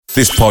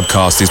This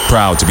podcast is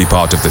proud to be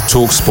part of the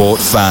TalkSport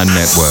Fan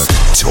Network.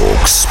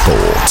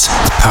 TalkSport.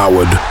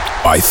 Powered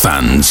by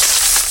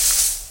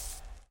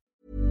fans.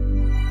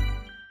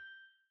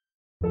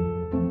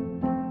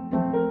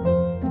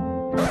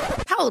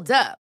 Hold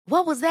up.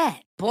 What was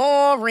that?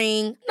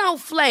 Boring. No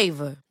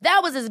flavor. That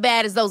was as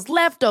bad as those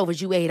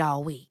leftovers you ate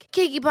all week.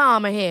 Keke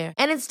Palmer here.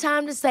 And it's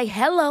time to say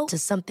hello to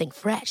something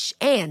fresh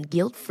and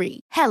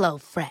guilt-free. Hello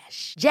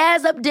Fresh.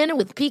 Jazz up dinner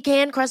with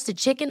pecan-crusted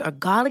chicken or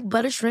garlic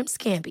butter shrimp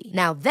scampi.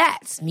 Now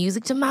that's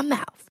music to my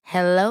mouth.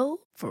 Hello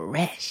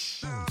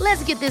Fresh.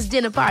 Let's get this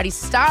dinner party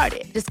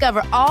started.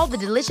 Discover all the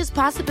delicious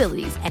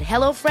possibilities at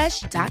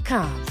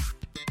hellofresh.com.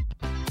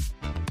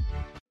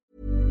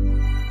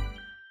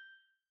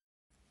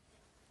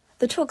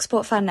 The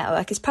TalkSport Fan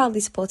Network is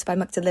proudly supported by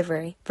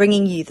McDelivery,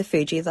 bringing you the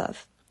food you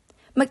love.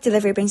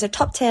 McDelivery brings a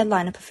top-tier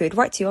lineup of food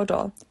right to your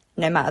door.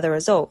 No matter the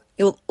result,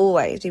 you'll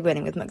always be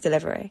winning with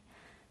McDelivery.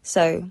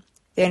 So,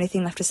 the only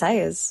thing left to say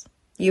is,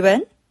 you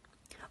win?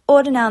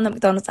 Order now on the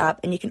McDonald's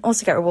app, and you can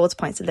also get rewards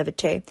points delivered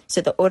too,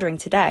 so that ordering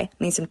today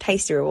means some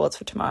tasty rewards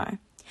for tomorrow.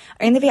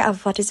 Only via other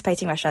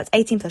participating restaurants.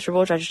 18 plus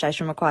rewards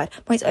registration required.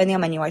 Points only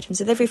on menu items.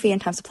 Delivery fee and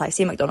time supply.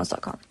 See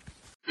mcdonalds.com.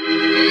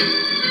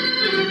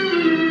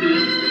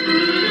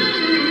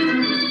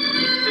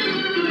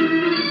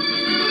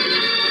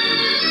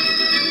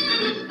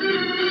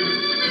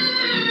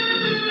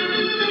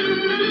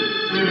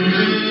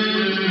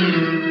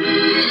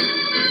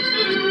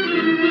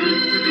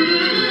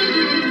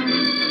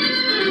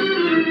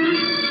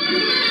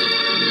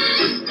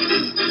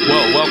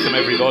 Well, welcome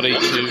everybody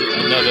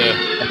to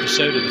another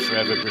episode of the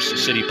Forever Bristol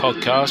City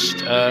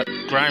podcast.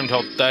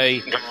 Groundhog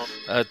Day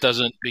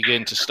doesn't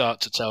begin to start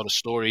to tell the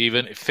story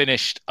even. It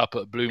finished up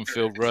at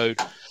Bloomfield Road.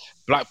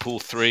 Blackpool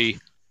 3,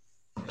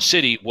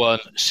 City 1.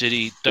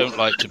 City don't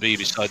like to be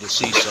beside the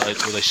seaside,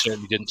 well they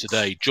certainly didn't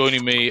today.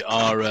 Joining me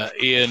are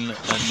Ian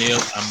and Neil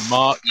and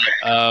Mark,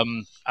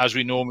 as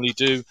we normally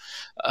do.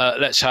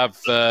 Let's have,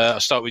 I'll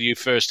start with you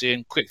first,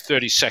 Ian. Quick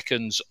 30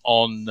 seconds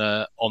on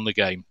the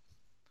game.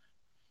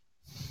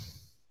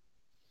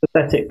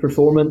 Pathetic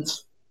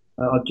performance.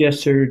 I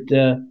just heard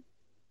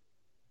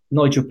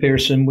Nigel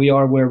Pearson, we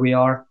are where we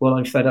are. Well,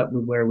 I'm fed up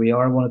with where we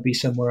are. I want to be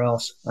somewhere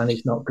else, and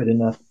it's not good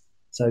enough.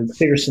 So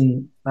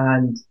Pearson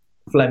and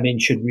Fleming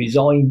should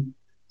resign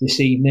this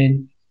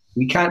evening.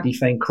 We can't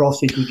defend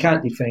crosses. We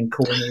can't defend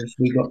corners.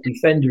 We got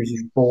defenders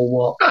who ball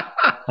what,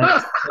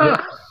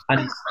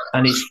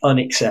 and it's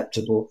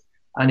unacceptable.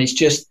 And it's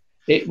just,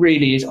 it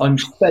really is. I'm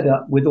fed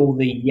up with all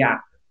the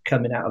yap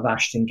coming out of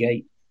Ashton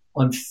Gate.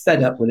 I'm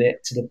fed up with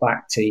it to the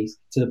back teeth,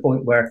 to the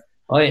point where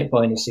I ain't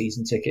buying a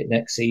season ticket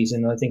next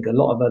season. I think a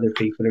lot of other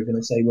people are going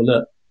to say, well,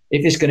 look,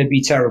 if it's going to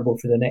be terrible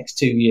for the next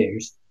 2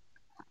 years,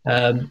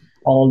 I'll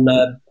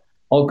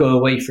go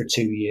away for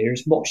 2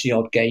 years, watch the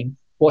odd game,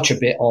 watch a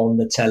bit on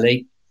the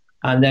telly,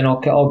 and then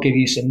I'll give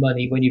you some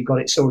money when you've got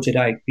it sorted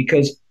out,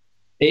 because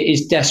it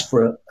is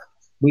desperate.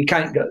 We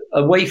can't go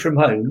away from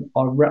home.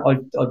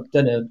 I've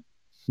done a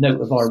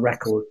note of our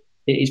record.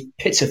 It is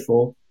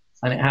pitiful.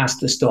 And it has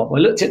to stop. I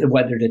looked at the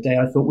weather today.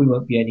 I thought we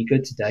won't be any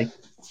good today.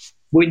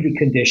 Windy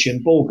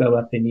condition, ball go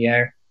up in the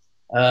air.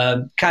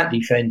 Can't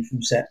defend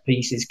from set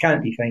pieces,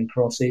 can't defend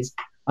crosses.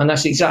 And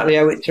that's exactly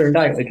how it turned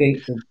out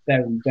against a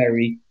very,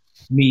 very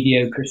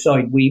mediocre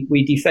side.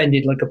 We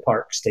defended like a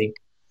Parks team.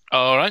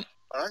 All right.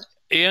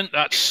 Ian,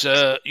 that's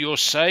your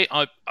say.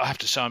 I have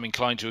to say I'm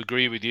inclined to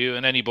agree with you,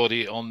 and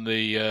anybody on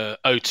the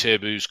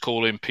OTIB who's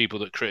calling people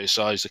that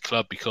criticise the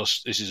club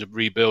because this is a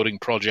rebuilding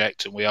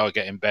project and we are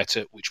getting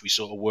better, which we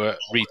sort of were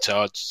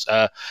retards,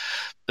 a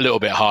little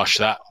bit harsh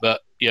that, but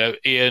you know,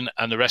 Ian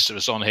and the rest of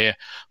us on here,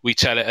 we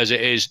tell it as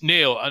it is.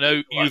 Neil, I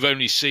know you've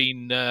only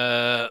seen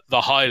the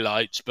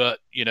highlights, but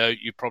you know,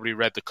 you probably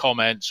read the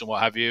comments and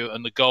what have you,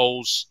 and the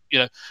goals.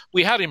 You know,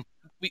 we had him.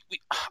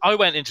 I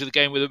went into the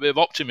game with a bit of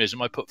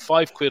optimism. I put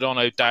 £5 on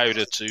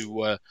O'Dowda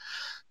to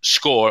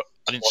score.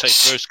 I didn't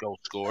say first goal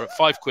scorer.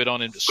 £5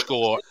 on him to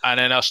score, and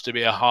then us to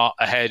be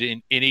ahead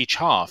in each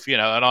half. You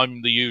know, and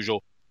I'm the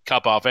usual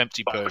cup half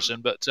empty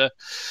person, but a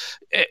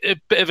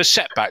bit of a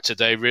setback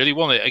today, really,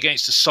 wasn't it?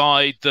 Against a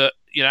side that,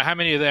 you know, how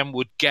many of them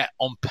would get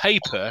on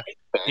paper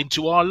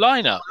into our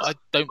lineup? I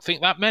don't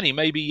think that many.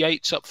 Maybe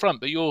Yates up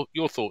front. But your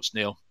thoughts,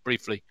 Neil,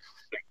 briefly.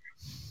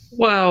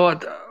 Well,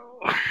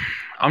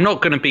 I'm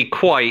not going to be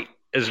quite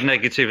as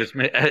negative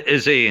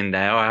as Ian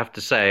now. I have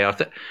to say,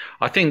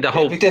 I think the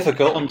whole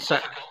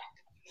concept.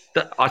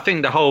 I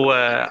think the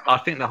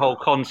whole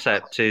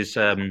concept is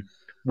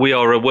we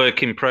are a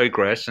work in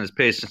progress, and as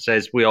Pearson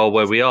says, we are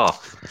where we are,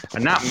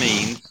 and that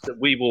means that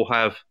we will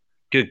have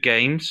good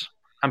games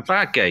and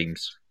bad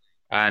games,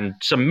 and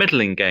some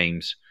middling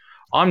games.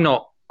 I'm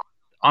not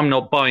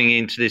buying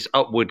into this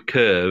upward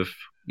curve.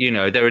 You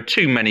know, there are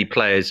too many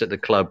players at the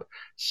club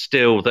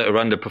still that are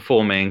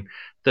underperforming,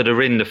 that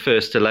are in the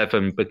first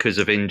 11 because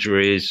of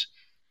injuries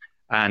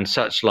and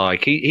such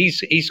like.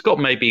 He's got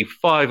maybe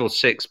 5 or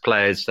 6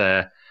 players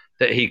there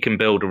that he can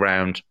build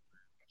around.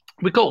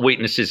 We've got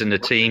weaknesses in the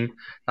team.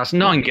 That's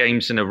 9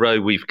 games in a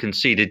row we've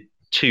conceded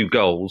 2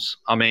 goals.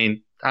 I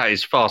mean, that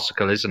is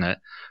farcical, isn't it?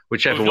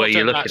 whichever way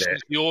you look at it.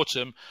 Since the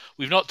autumn.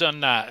 We've not done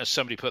that, as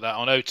somebody put that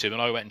on OTIM,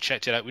 and I went and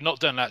checked it out. We've not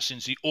done that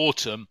since the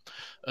autumn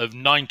of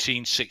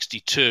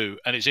 1962,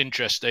 and it's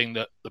interesting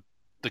that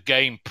the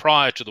game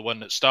prior to the one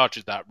that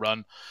started that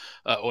run,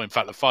 or in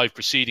fact the 5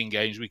 preceding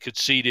games, we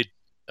conceded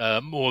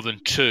more than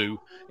 2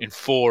 in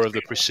 4 of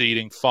the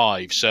preceding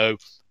 5. So,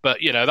 but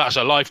that's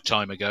a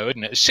lifetime ago,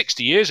 isn't it? It's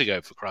 60 years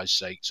ago, for Christ's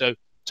sake. So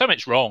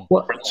something's wrong.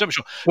 Something's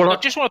wrong. Well, I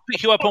just want to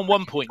pick you up on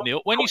one point,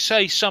 Neil. When you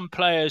say some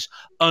players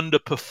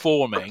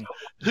underperforming,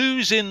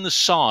 who's in the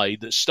side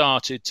that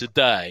started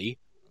today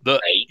that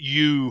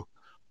you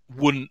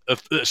wouldn't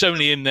have? That's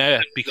only in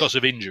there because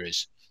of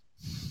injuries.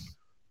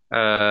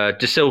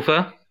 De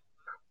Silva,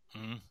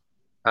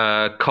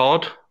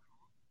 Cod,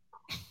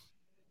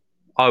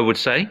 I would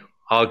say,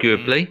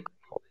 arguably,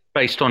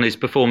 based on his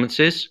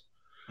performances.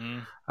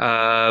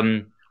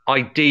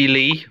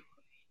 Ideally,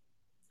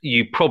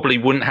 you probably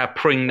wouldn't have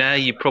Pring there.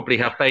 You probably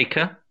have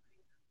Baker.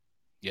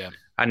 Yeah.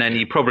 And then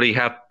you probably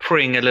have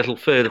Pring a little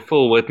further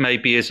forward,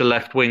 maybe as a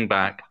left wing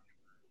back.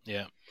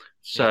 Yeah.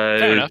 So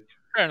Fair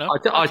enough.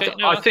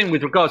 I think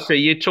with regards to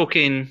you're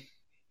talking,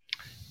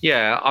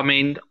 I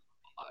mean,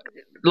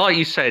 like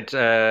you said,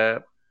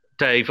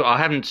 Dave, I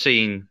haven't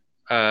seen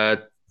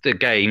the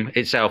game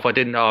itself.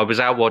 I was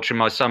out watching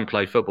my son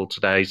play football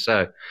today,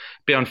 so it'd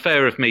be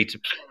unfair of me to.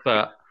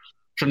 But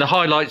from the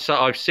highlights that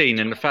I've seen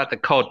and the fact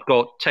that Cod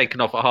got taken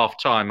off at half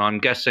time, I'm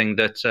guessing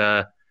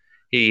that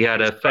he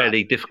had a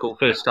fairly difficult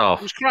first half.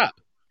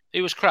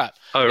 It was crap.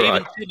 Oh,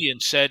 right. Even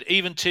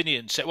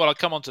Tinian said, well, I'll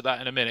come on to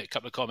that in a minute, a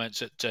couple of comments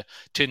that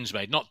Tins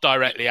made, not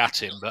directly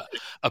at him, but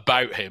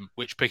about him,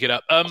 which pick it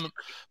up.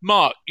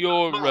 Mark,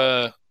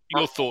 your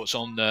thoughts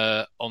on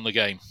the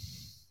game?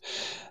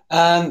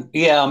 I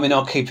mean,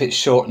 I'll keep it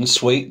short and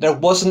sweet. There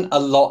wasn't a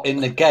lot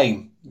in the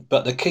game,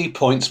 but the key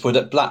points were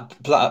that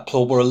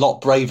Blackpool were a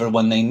lot braver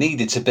when they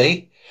needed to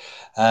be,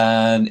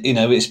 and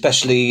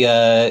especially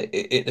at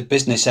the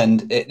business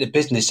end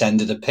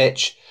of the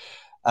pitch,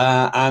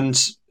 and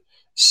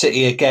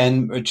City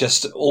again were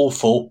just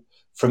awful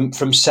from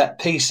set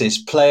pieces.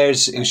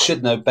 Players who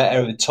should know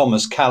better, with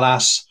Thomas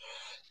Callas,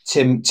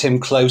 Tim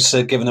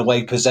Closer giving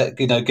away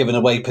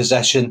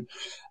possession.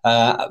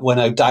 When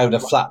O'Dowda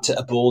flapped at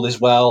a ball as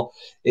well.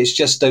 It's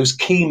just those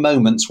key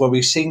moments where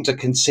we seem to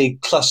concede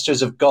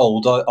clusters of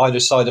gold either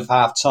side of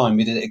half time.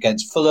 We did it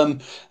against Fulham,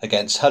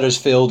 against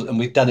Huddersfield, and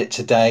we've done it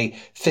today.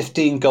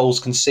 15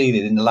 goals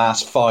conceded in the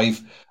last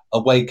 5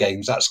 away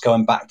games. That's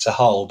going back to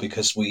Hull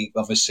because we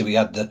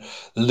had the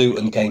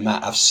Luton game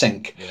out of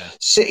sync. Yeah.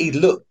 City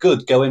looked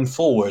good going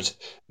forward.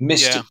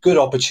 Missed good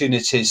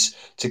opportunities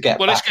to get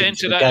back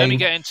into the game. Let me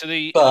get into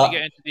the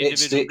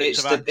individual bits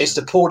of action. It's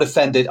the poor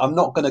defended. I'm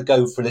not going to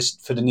go for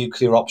the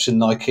nuclear option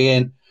like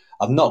Ian.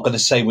 I'm not going to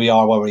say we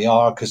are where we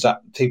are because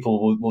that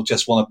people will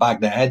just want to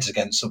bang their heads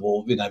against the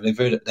wall.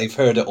 They've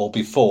heard it all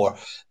before.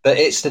 But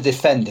it's the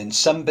defending.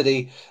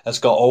 Somebody has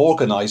got to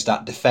organise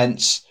that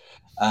defence.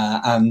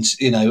 And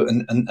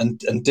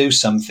do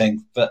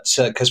something, but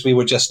because we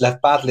were just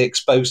left badly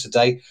exposed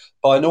today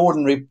by an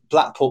ordinary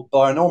Blackpool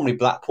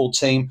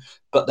team,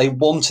 but they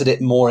wanted it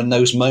more in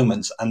those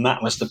moments, and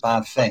that was the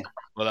bad thing.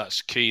 Well,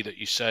 that's key that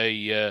you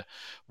say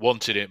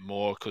wanted it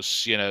more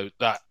because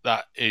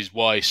that is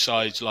why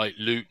sides like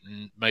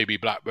Luton, maybe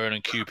Blackburn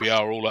and QPR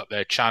are all up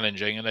there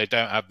challenging, and they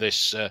don't have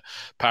this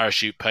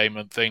parachute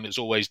payment thing that's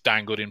always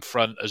dangled in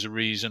front as a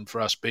reason for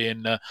us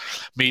being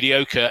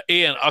mediocre.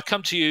 Ian, I'll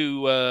come to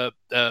you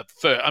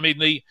first. I mean,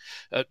 the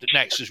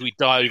next as we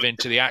dive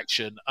into the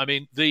action. I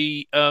mean,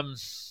 the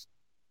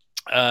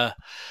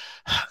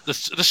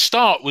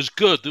start was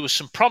good. There was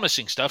some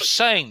promising stuff.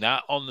 Saying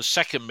that, on the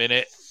second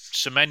minute,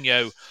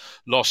 Semenyo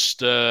lost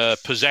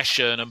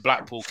possession and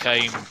Blackpool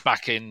came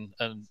back in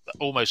and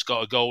almost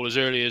got a goal as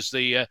early as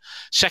the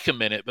second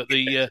minute. But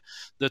the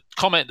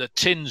comment that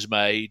Tins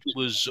made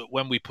was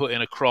when we put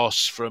in a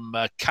cross from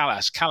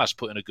Callas. Callas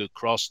put in a good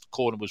cross. The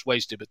corner was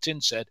wasted. But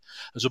Tins said,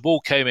 as the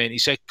ball came in, he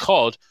said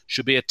Cod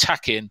should be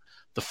attacking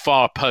the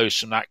far post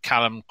from that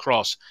Callum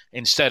cross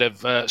instead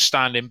of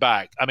standing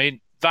back. I mean,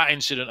 that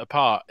incident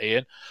apart,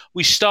 Ian,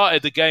 we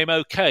started the game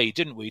okay,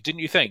 didn't we? Didn't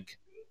you think?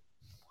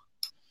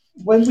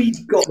 When we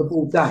got the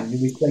ball down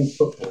and we played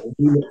football,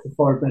 we looked a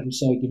far better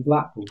side than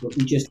Blackpool, but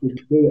we just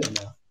didn't do it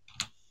enough.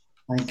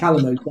 And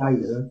Callum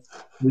O'Dowda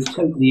was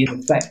totally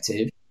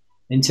ineffective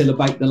until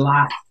about the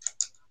last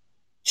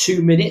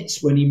 2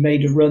 minutes when he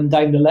made a run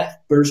down the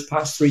left, burst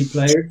past 3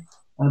 players,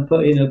 and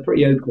put in a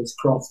pretty hopeless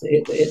cross to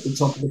hit the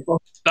top of the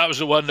box. That was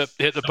the one that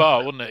hit the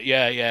bar, wasn't it?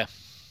 Yeah.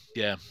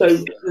 So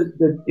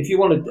if you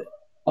want to,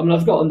 I mean,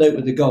 I've got a note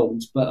of the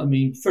goals, but I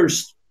mean,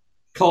 first,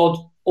 Cod,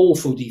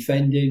 awful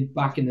defending,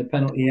 back in the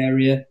penalty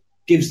area,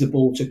 gives the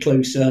ball to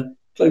Closer.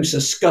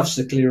 Closer scuffs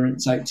the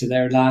clearance out to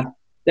their lad.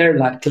 Their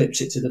lad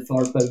clips it to the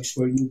far post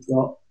where you've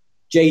got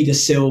Jay De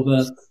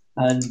Silva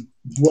and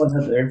one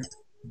other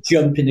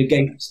jumping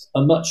against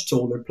a much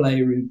taller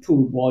player who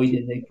pulled wide,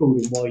 and they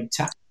pulled him wide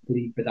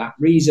tactically for that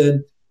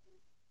reason.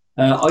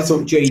 I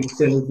thought Jay De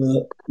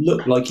Silva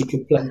looked like he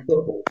could play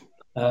football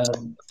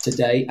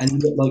today, and he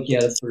looked like he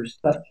had a first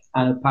touch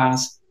and a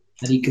pass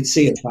and he could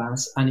see a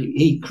pass, and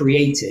he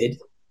created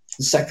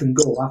the second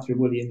goal after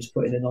Williams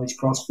put in a nice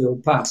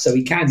cross-field pass. So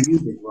he can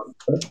use his right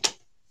foot.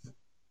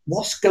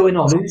 What's going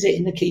on? Who's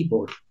hitting the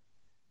keyboard?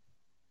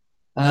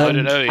 I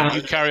don't know.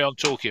 You carry on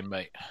talking,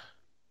 mate.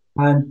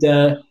 And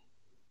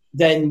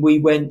then we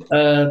went.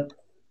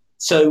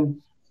 So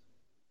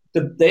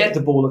they had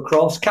the ball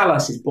across.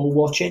 Callas is ball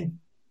watching.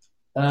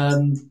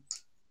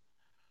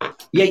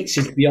 Yates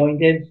is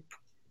behind him.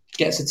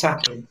 Gets a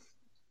tackle,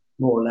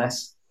 more or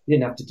less. He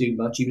didn't have to do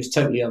much. He was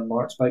totally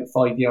unmarked, about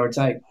 5 yards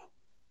out.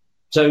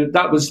 So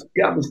that was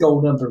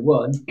goal number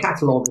one.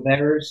 Catalogue of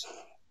errors.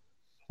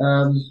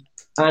 And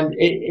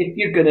if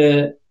you're going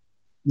to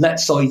let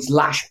sides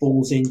lash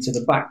balls into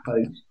the back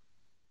post,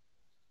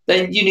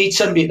 then you need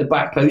somebody at the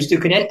back post who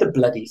can head the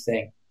bloody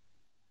thing.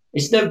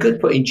 It's no good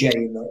putting Jay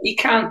in there. He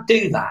can't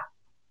do that.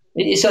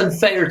 It's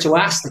unfair to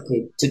ask the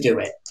kid to do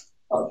it.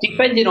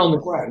 Defending on the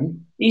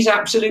ground, he's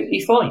absolutely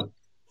fine.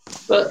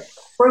 But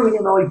throwing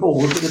an high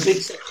ball with a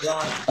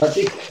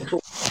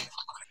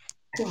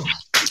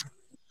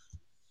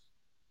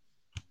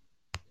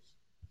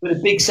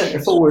big centre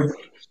forward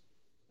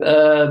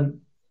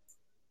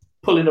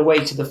pulling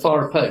away to the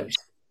far post.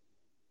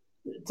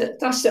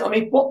 That's it. I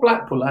mean, what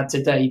Blackpool had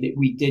today that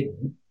we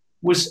didn't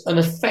was an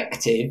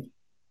effective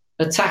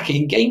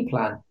attacking game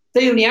plan.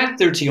 They only had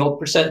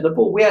 30-odd% of the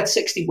ball. We had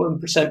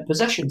 61%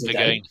 possession today.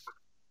 Again,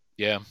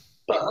 yeah.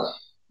 But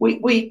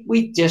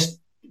we just,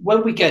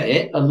 when we get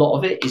it, a lot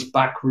of it is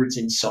backwards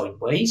and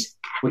sideways,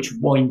 which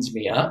winds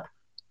me up.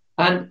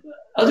 And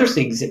other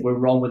things that were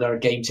wrong with our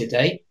game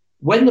today,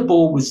 when the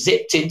ball was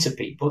zipped into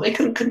people, they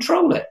couldn't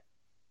control it.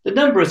 The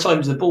number of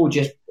times the ball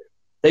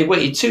they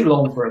waited too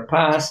long for a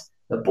pass,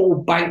 the ball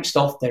bounced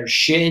off their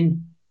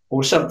shin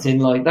or something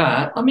like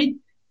that. I mean,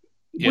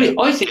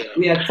 I think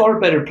we had far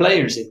better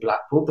players in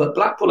Blackpool, but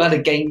Blackpool had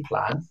a game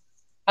plan,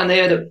 and they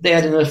had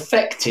an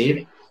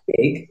effective,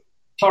 big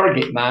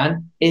target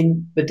man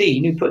in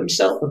Badine who put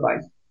himself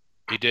about.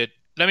 He did.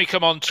 Let me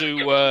come on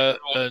to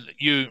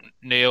you,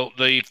 Neil.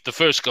 The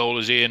first goal,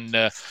 as Ian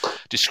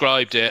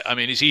described it, I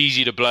mean, it's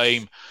easy to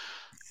blame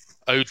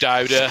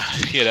O'Dowda.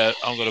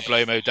 I'm going to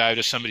blame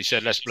O'Dowda. Somebody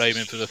said let's blame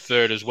him for the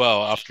third as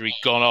well after he'd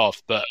gone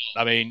off. But,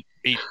 I mean,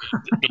 the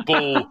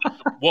ball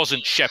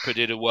wasn't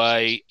shepherded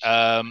away.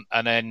 And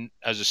then,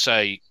 as I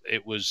say,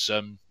 it was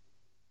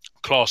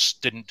Kloss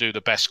didn't do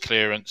the best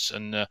clearance.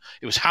 And it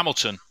was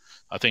Hamilton,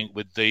 I think,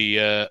 with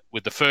the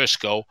first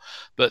goal.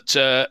 But,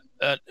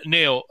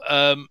 Neil,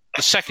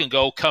 the second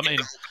goal coming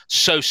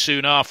so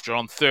soon after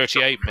on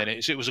 38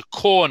 minutes, it was a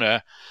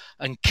corner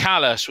and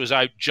Callas was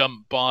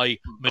out-jumped by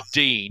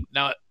Medine.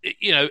 Now,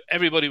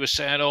 everybody was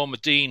saying, oh,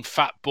 Medine,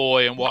 fat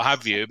boy and what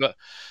have you, but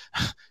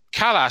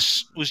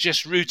Callas was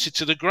just rooted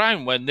to the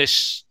ground when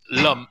this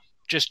lump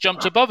just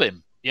jumped above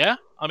him, yeah?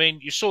 I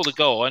mean, you saw the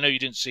goal. I know you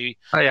didn't see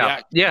No,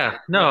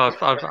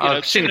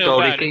 I've seen the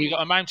goal. You've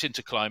got a mountain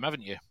to climb,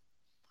 haven't you?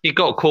 He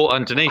got caught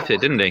underneath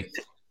it, didn't he?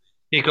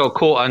 He got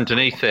caught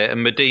underneath it,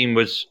 and Medine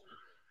was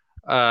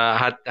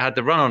had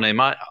the run on him.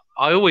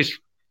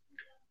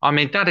 I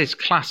mean, that is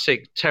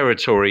classic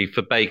territory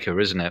for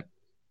Baker, isn't it?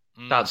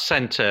 That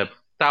centre,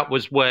 that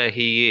was where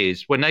he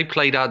is. When they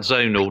played that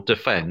zonal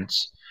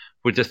defence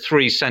with the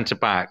three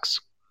centre-backs,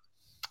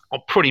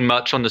 pretty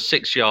much on the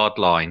 6-yard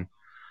line,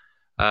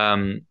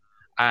 and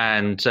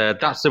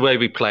that's the way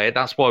we play it.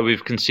 That's why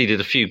we've conceded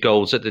a few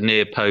goals at the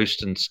near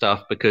post and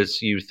stuff, because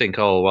you think,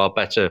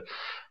 better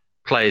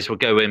players will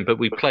go in, but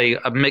we play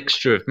a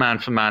mixture of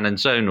man-for-man and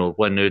zonal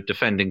when we're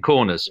defending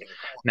corners.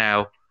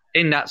 Now,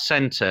 in that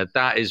centre,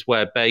 that is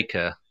where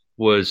Baker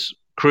was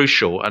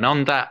crucial. And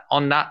on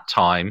that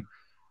time,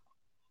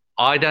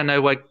 I don't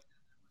know where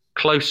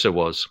Closer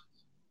was,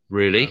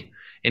 really.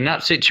 In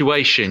that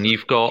situation,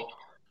 you've got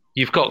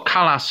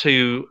Callas,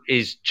 who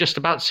is just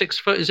about 6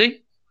 foot, is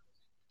he?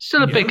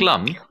 Still a big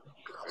lump.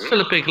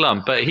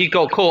 But he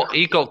got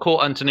caught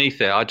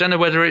underneath it. I don't know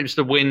whether it was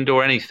the wind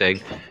or anything,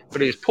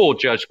 but it was poor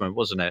judgment,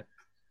 wasn't it?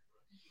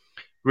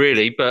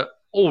 Really, but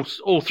all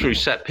through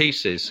set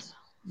pieces.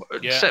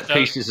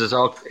 Pieces is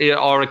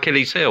our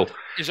Achilles heel.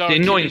 The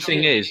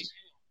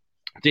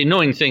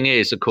annoying thing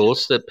is, of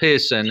course, that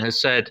Pearson has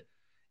said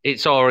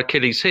it's our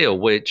Achilles heel,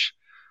 which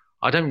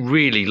I don't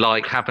really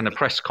like having a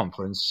press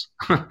conference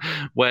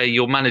where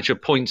your manager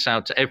points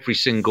out to every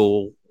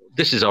single,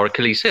 this is our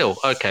Achilles heel.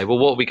 Okay, well,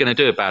 what are we going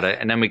to do about it?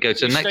 And then we go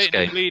to the next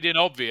game. Bleeding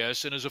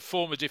obvious, and as a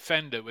former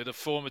defender, with a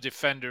former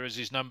defender as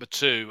his number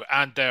 2,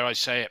 and dare I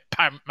say it,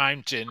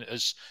 Mountain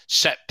as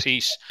set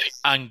piece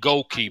and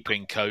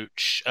goalkeeping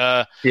coach.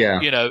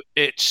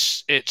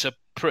 It's a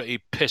pretty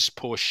piss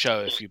poor show,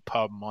 if you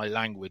pardon my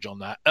language on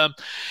that.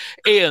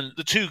 Ian,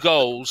 the 2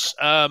 goals,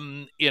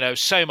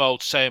 same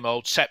old,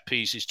 set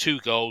pieces, 2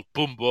 goals,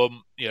 boom,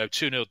 boom,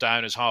 2-0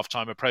 down as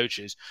half-time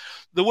approaches.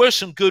 There were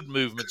some good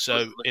movements,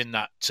 though, in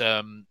that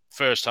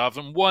first half,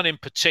 and one in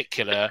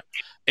particular,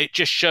 it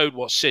just showed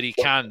what City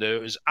can do.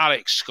 It was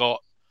Alex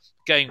Scott,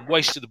 again,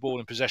 wasted the ball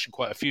in possession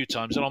quite a few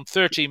times, and on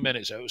 13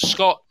 minutes, it was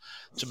Scott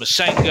to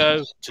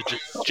Masengo, to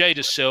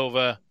Jada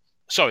Silva,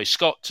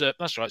 Scott to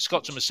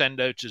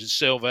Masendo, to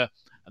Silva,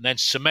 and then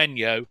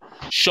Semenyo,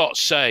 shot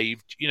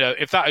saved.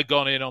 If that had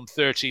gone in on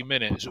 13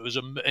 minutes,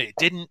 it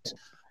didn't,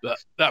 but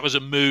that was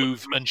a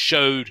move and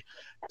showed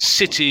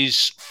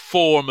City's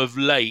form of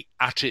late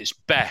at its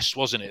best,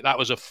 wasn't it? That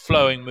was a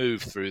flowing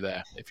move through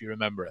there, if you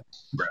remember it.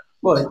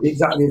 Well,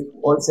 exactly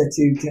what I said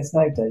to you just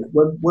now, Dave.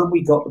 When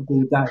we got the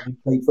ball down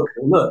and played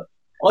football, look,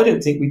 I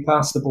don't think we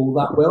passed the ball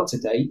that well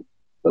today,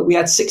 but we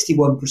had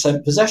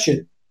 61%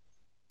 possession.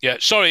 Yeah,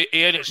 sorry,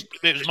 Ian, it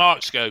was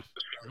Mark's go.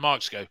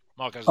 Mark hasn't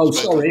spoken.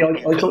 Sorry,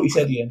 I thought you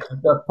said Ian.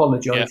 I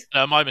apologise.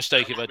 Yeah, no, my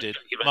mistake if I did.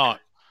 Mark.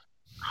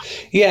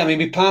 Yeah, I mean,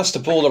 we passed the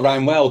ball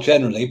around well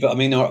generally, but I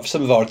mean,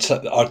 some of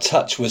our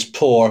touch was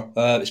poor,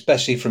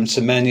 especially from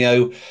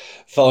Semenyo,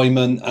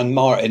 Weimann, and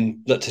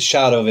Martin. Looked a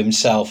shadow of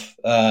himself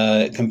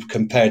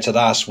compared to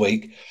last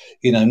week.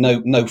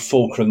 No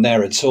fulcrum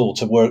there at all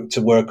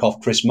to work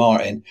off Chris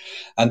Martin.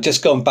 And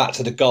just going back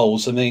to the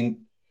goals, I mean,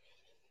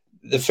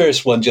 the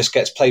first one just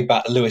gets played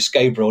back to Lewis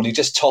Gabriel, and he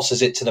just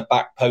tosses it to the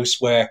back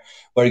post where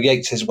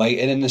Yates is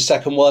waiting. And in the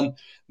second one,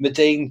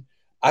 Medine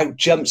out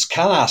jumps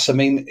Callas. I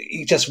mean,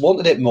 he just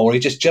wanted it more. He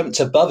just jumped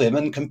above him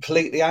and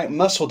completely out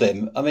muscled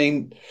him. I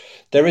mean,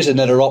 there is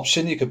another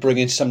option. You could bring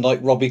in some like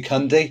Robbie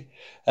Cundy,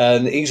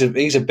 and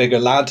he's a bigger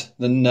lad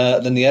than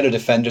the other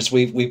defenders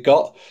we've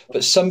got.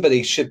 But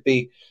somebody should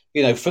be,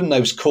 from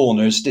those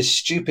corners, this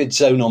stupid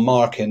zonal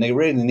marking. They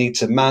really need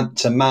to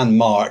man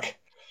mark.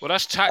 Well,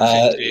 that's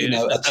tactics.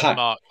 Attack.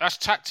 Mark. That's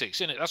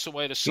tactics, isn't it? That's the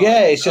way to.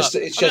 Yeah, it's just.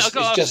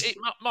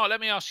 Mark, let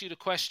me ask you the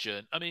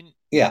question. I mean,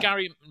 yeah.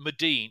 Gary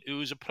Medine, who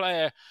was a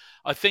player,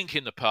 I think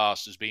in the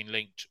past has been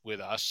linked with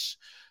us.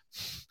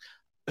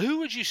 Who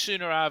would you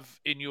sooner have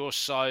in your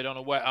side on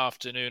a wet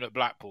afternoon at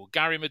Blackpool,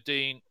 Gary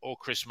Medine or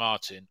Chris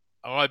Martin?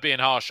 Am I being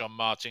harsh on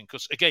Martin?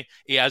 Because again,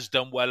 he has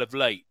done well of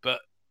late.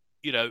 But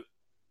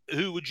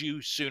who would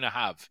you sooner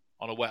have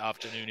on a wet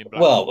afternoon in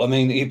Blackpool? Well, I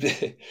mean, you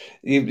pick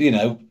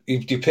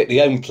the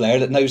home player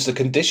that knows the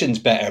conditions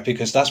better,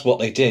 because that's what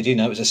they did.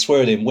 It was a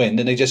swirling wind,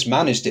 and they just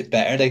managed it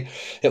better.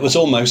 It was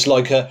almost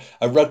like a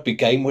rugby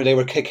game where they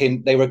were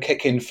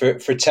kicking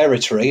for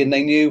territory, and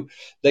they knew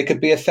they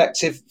could be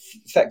effective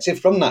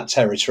from that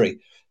territory.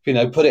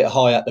 Put it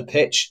high at the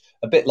pitch,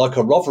 a bit like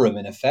a Rotherham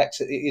in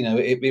effect.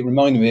 It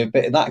reminded me a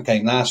bit of that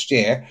game last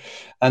year.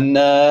 And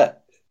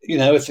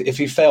if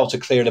you fail to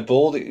clear the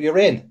ball, you're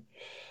in.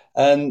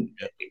 And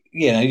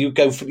you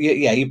go for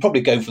you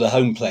probably go for the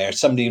home player,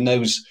 somebody who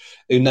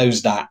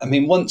knows that. I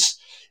mean, once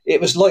it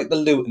was like the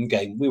Luton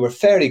game, we were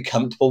fairly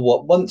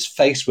comfortable. Once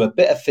faced with a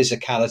bit of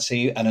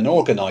physicality and an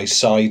organised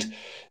side,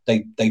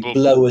 they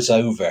blow us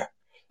over,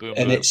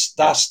 and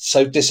that's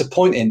so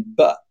disappointing.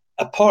 But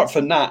apart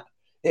from that,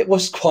 it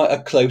was quite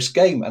a close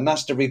game, and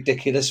that's the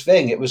ridiculous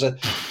thing. It wasn't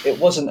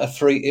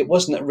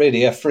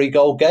really a free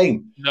goal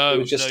game. No, it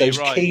was just those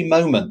key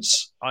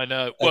moments. I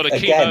know. Well, the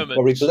key moments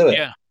where we blew it.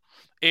 Yeah.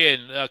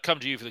 Ian, come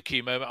to you for the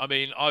key moment. I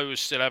mean, I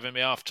was still having my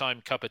half-time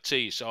cup of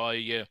tea, so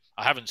I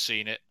haven't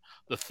seen it.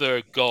 The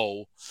third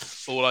goal,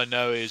 all I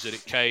know is that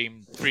it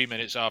came 3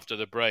 minutes after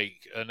the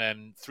break, and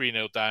then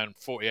 3-0 down,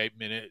 48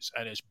 minutes,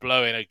 and it's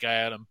blowing a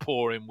gale and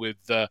pouring with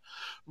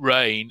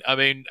rain. I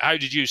mean, how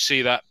did you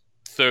see that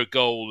third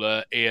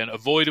goal, Ian?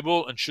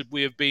 Avoidable, and should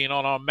we have been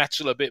on our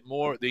mettle a bit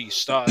more at the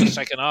start of the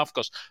second half?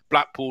 Because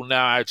Blackpool know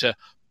how to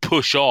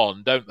push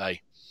on, don't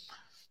they?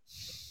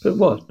 But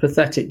what?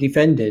 Pathetic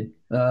defending.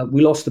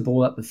 We lost the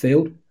ball up the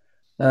field.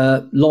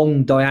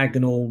 Long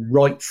diagonal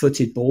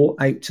right-footed ball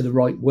out to the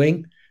right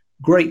wing.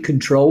 Great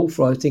control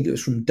I think it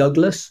was from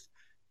Douglas.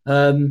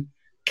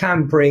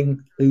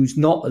 Campring, who's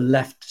not a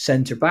left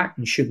centre-back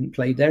and shouldn't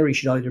play there. He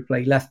should either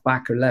play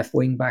left-back or left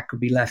wing-back or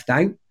be left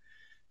out.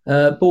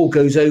 Ball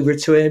goes over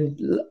to him.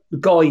 The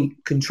guy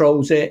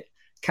controls it.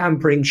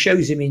 Campring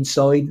shows him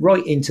inside,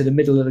 right into the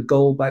middle of the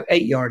goal, about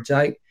 8 yards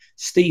out.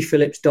 Steve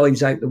Phillips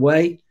dives out the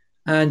way,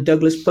 and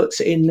Douglas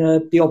puts it in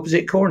the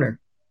opposite corner.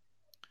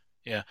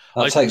 Yeah,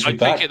 I think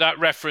that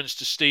reference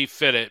to Steve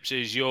Phillips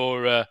is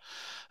your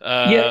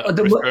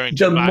referring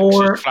to Max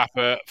and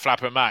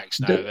Flapper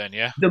Max now.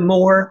 The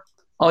more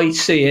I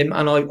see him,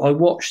 and I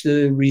watched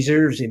the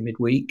reserves in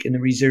midweek, and the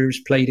reserves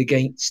played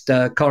against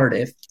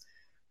Cardiff,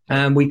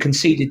 and we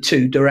conceded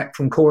 2 direct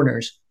from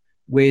corners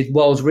with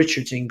Wiles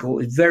Richardson goal.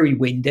 It was very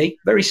windy,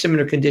 very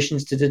similar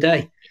conditions to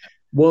today.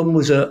 One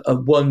was a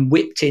one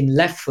whipped in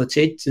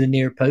left-footed to the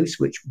near post,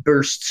 which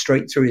burst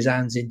straight through his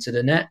hands into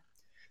the net.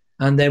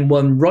 And then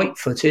one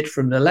right-footed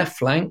from the left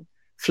flank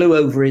flew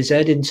over his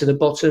head into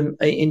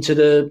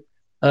the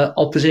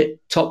opposite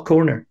top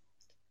corner.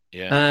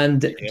 Yeah. And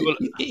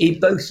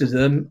both of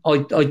them,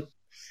 Bentley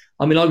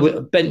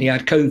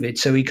had COVID,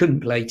 so he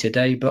couldn't play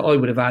today. But I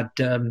would have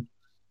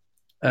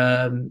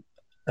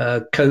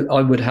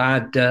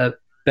had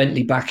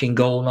Bentley back in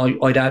goal, and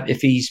I'd have,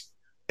 if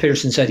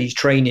Pearson said he's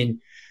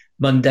training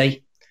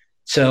Monday,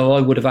 so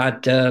I would have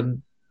had.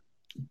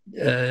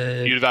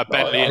 You'd have had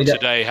Bentley in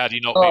today had he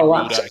not been ruled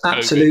out of COVID.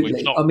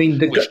 Absolutely.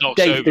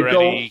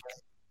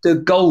 The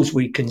goals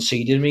we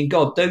conceded. I mean,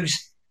 God,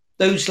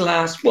 those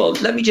last. Well,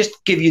 let me just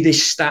give you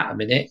this stat a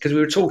minute, because we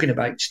were talking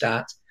about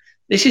stats.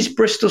 This is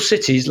Bristol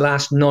City's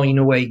last 9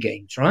 away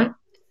games, right?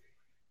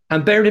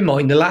 And bear in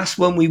mind, the last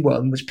one we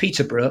won was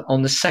Peterborough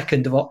on the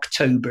 2nd of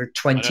October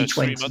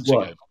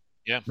 2021.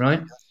 Yeah.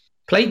 Right?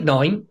 Played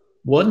 9,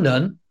 won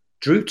none,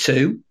 drew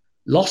 2,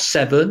 lost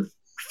 7,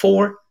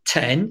 4,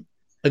 10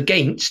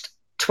 against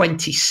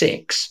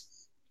 26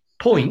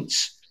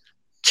 points,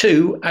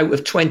 2 out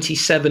of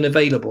 27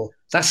 available.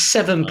 That's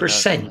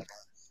 7%.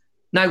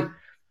 Now,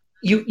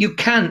 you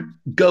can't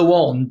go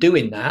on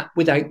doing that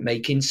without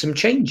making some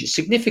changes,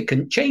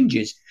 significant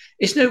changes.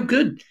 It's no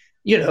good,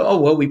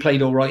 we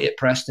played all right at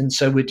Preston,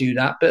 so we do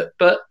that.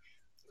 But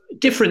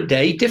different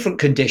day, different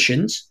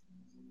conditions,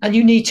 and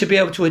you need to be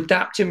able to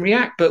adapt and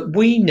react. But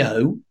we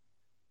know,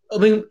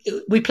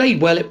 we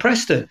played well at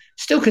Preston,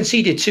 still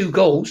conceded 2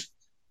 goals.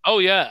 Oh,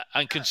 yeah,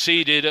 and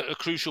conceded at a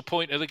crucial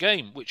point of the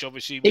game, which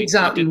obviously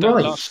exactly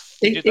right.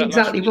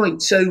 Exactly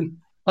right. So,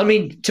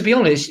 to be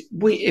honest,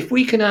 if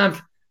we can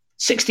have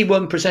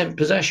 61%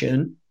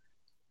 possession,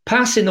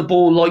 passing the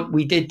ball like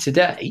we did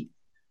today,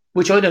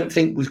 which I don't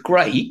think was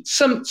great.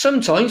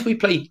 Sometimes we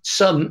played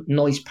some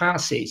nice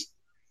passes.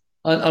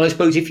 And I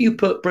suppose if you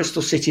put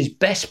Bristol City's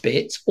best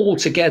bits all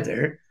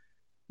together,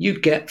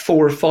 you'd get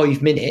 4 or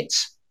 5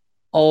 minutes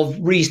of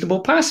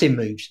reasonable passing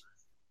moves.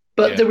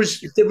 But there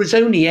was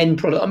only end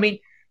product.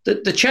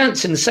 The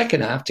chance in the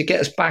second half to get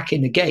us back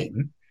in the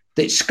game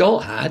that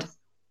Scott had,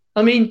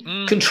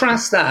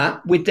 contrast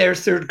that with their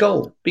third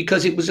goal,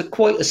 because it was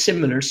quite a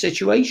similar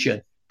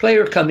situation.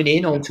 Player coming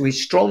in onto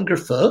his stronger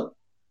foot,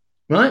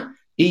 right?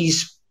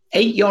 He's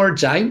 10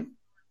 yards out,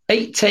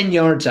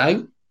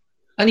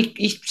 and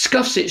he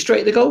scuffs it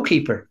straight at the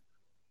goalkeeper.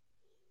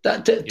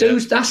 That's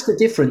the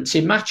difference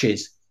in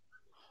matches.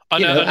 I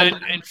know, and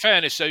in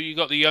fairness, so you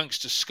got the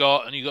youngster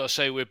Scott, and you got to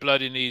say we're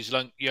blooding these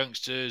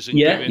youngsters. And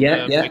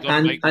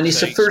and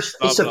it's a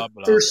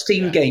first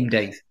team game,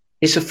 Dave.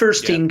 It's a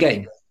first team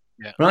game.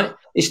 Yeah. Right?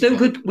 It's no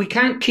good. We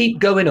can't keep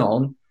going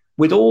on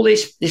with all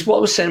this what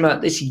I was saying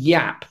about this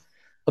yap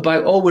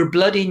about, we're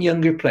blooding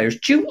younger players.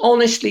 Do you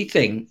honestly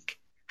think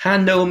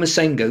Noah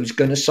Masengo is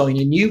going to sign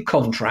a new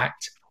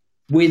contract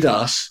with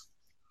us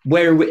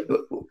where we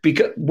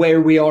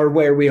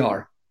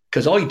are?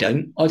 Because I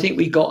don't. I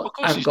think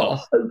I've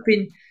got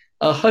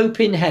a hope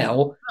in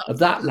hell of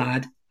that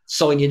lad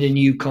signing a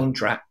new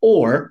contract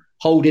or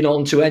holding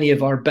on to any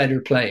of our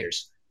better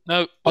players.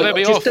 No, they'll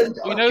be off.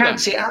 We know can't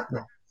see it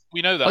happening.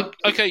 We know that.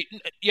 Okay,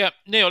 yeah,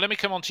 Neil, let me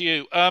come on to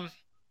you.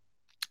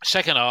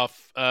 Second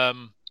half,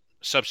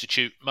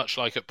 substitute, much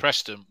like at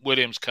Preston,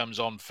 Williams comes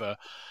on for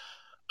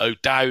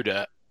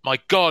O'Dowda. My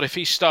God, if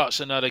he starts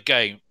another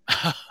game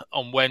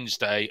on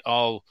Wednesday,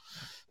 I'm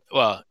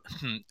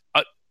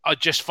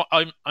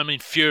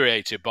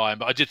infuriated by him.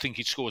 But I did think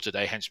he'd score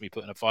today, hence me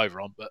putting a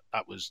 £5 on. But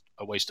that was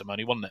a waste of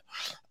money, wasn't it?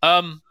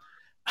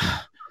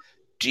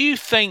 Do you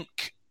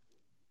think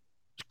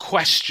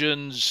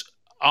questions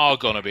are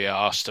going to be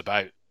asked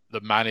about the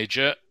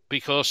manager?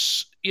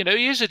 Because, he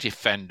is a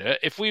defender.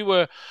 If we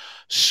were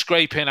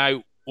scraping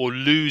out or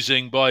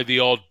losing by the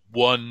odd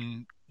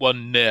 1-0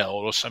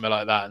 or something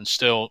like that and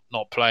still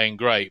not playing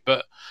great.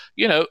 But,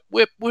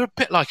 we're a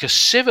bit like a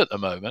sieve at the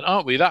moment,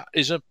 aren't we? That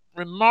is a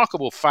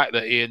remarkable fact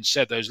that Ian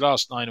said those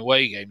last 9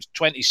 away games,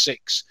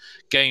 26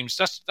 games,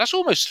 that's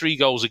almost 3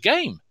 goals a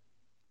game.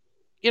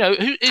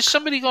 Is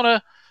somebody going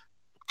to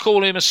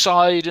call him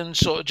aside and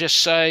sort of just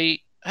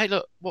say, hey,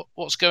 look,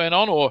 what's going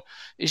on? Or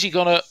is he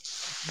going to...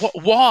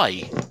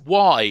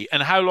 Why?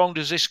 And how long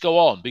does this go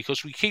on?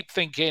 Because we keep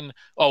thinking,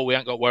 we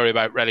ain't got to worry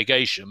about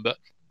relegation, but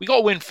we got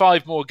to win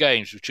 5 more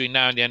games between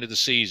now and the end of the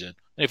season.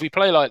 And if we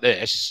play like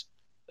this,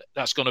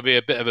 that's going to be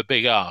a bit of a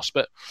big ask.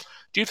 But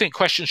do you think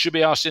questions should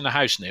be asked in the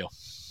house, Neil?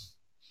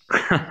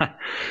 Can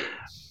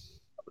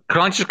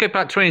I just get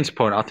back to Ian's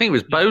point? I think it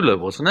was Bowler,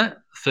 wasn't it?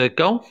 Third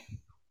goal?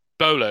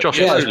 Bowler. Josh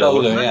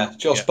Bowler.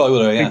 Josh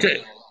Bowler, yeah.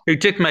 Who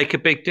did make a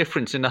big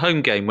difference in the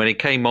home game when he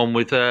came on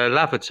with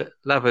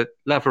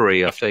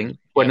Lavery, I think.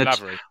 When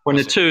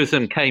the two of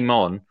them came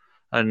on,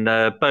 and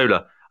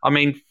Bowler.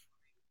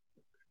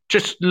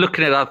 Just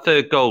looking at that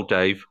third goal,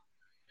 Dave,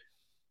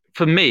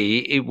 for me,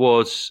 it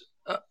was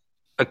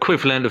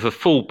equivalent of a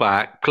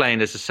full-back playing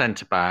as a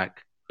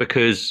centre-back,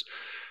 because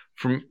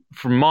from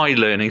my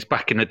learnings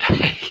back in the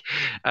day,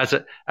 as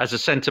a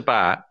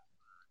centre-back,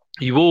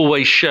 you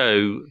always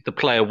show the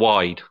player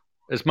wide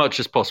as much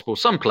as possible.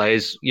 Some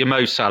players, your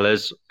Mo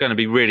Salah's going to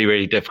be really,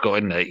 really difficult,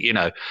 isn't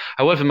it?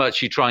 However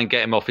much you try and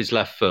get him off his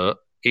left foot,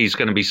 he's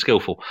going to be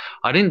skillful.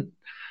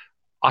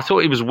 I thought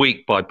he was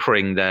weak by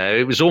Pring there.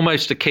 It was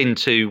almost akin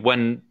to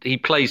when he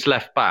plays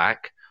left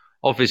back.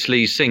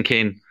 Obviously, he's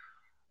thinking,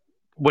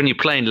 when you're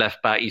playing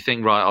left back, you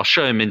think, right, I'll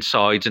show him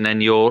inside, and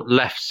then your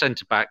left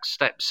centre back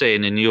steps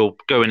in and you're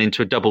going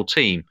into a double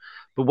team.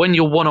 But when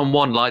you're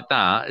one-on-one like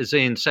that, as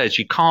Ian says,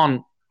 you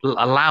can't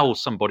allow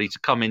somebody to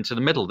come into the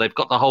middle. They've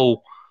got the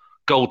whole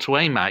goal to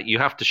aim at. You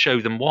have to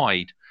show them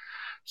wide.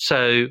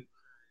 So,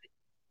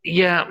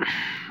 yeah,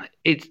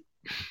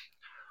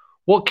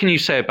 what can you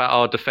say about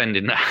our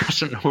defending that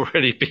hasn't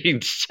already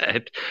been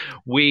said?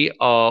 We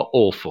are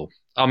awful.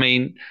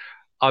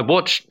 I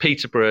watched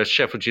Peterborough,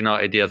 Sheffield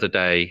United the other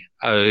day,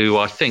 who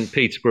I think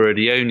Peterborough are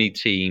the only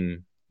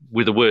team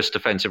with a worse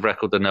defensive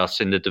record than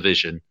us in the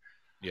division.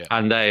 Yeah.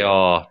 And they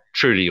are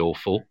truly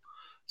awful.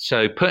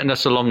 So putting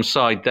us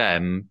alongside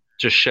them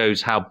just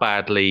shows how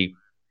badly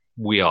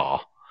we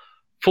are.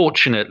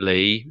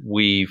 Fortunately,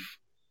 we've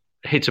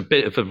hit a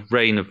bit of a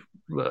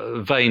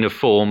vein of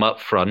form up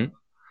front,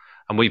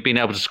 and we've been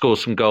able to score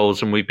some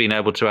goals, and we've been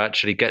able to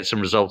actually get some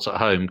results at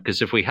home.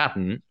 Because if we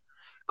hadn't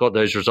got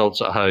those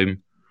results at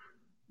home,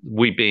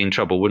 we'd be in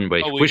trouble, wouldn't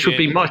we? Which would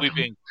be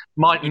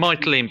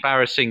mightily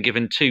embarrassing,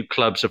 given two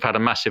clubs have had a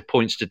massive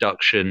points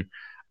deduction,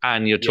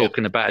 and you're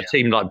talking about a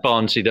team like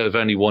Barnsley that have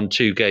only won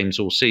 2 games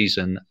all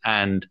season,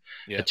 and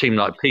a team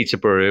like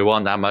Peterborough who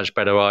aren't that much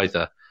better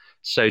either.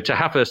 So to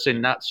have us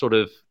in that sort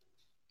of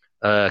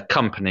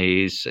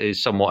company is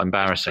somewhat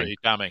embarrassing. Pretty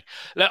damning.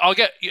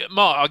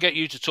 Mark, I'll get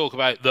you to talk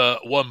about the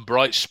one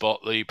bright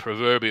spot, the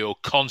proverbial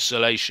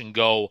consolation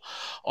goal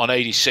on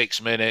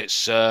 86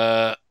 minutes.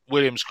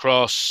 Williams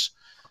cross,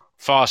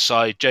 far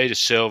side, Jada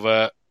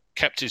Silva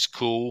kept his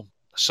cool,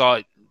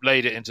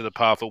 laid it into the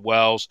path of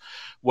Wells.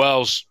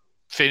 Wells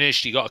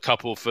finished. He got a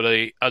couple for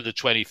the under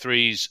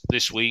 23s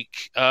this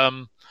week.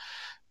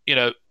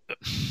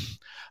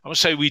 I would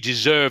say we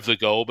deserve the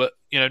goal, but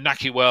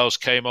Naki Wells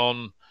came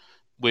on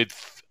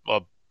with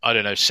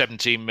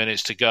 17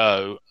 minutes to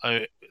go.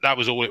 That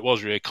was all it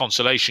was, really, a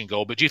consolation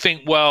goal. But do you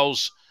think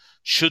Wells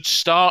should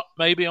start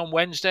maybe on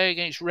Wednesday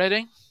against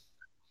Reading?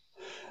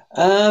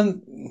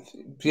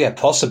 Yeah,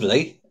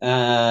 possibly.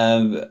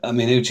 Who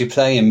do you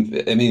play him?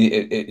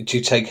 Do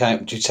you take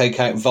out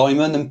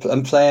Vyman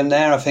and play him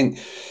there? I think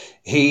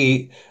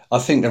the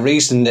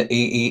reason that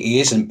he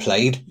isn't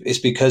played is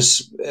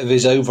because of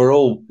his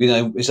overall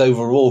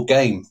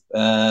game.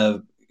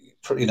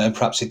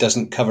 Perhaps he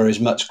doesn't cover as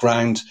much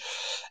ground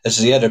as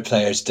the other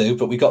players do,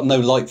 but we got no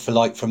like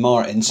for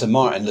Martin, so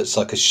Martin looks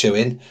like a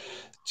shoe-in.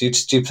 Do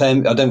you play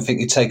him? I don't think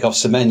you take off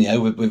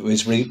Semenyo with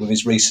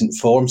his recent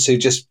form. So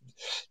do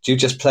you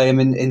just play him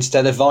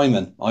instead of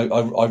Vyman?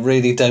 I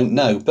really don't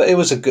know, but it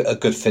was a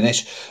good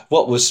finish.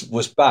 What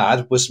was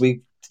bad was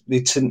we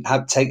didn't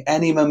take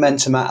any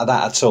momentum out of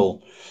that at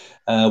all.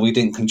 We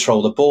didn't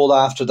control the ball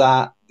after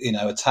that.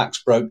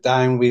 Attacks broke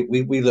down.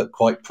 We looked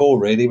quite poor,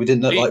 really. We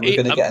didn't look like we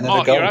were going to get another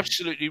Mark, goal.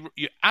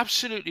 You're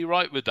absolutely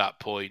right with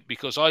that point,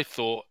 because I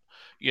thought,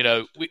 we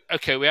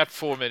had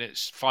 5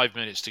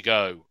 minutes to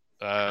go.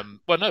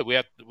 We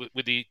had,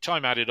 with the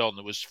time added on,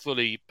 there was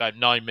fully about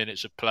 9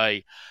 minutes of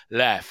play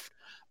left.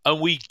 And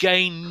we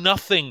gained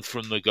nothing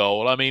from the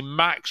goal. I mean,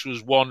 Max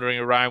was wandering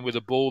around with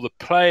the ball. The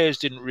players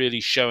didn't really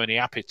show any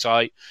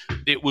appetite.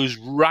 It was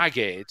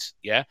ragged,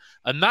 yeah?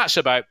 And that's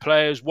about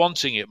players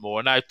wanting it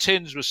more. Now,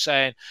 Tins was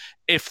saying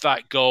if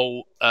that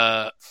goal,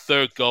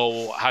 third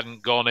goal,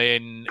 hadn't gone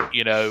in,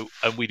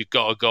 and we'd have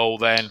got a goal,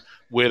 then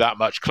we're that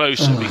much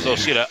closer.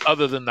 Because,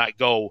 other than that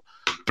goal,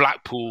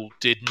 Blackpool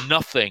did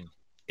nothing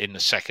in the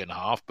second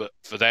half. But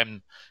for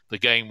them, the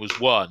game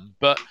was won.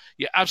 But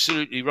you're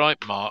absolutely right,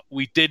 Mark.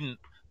 We didn't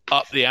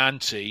up the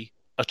ante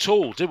at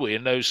all, did we?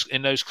 In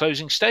those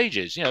closing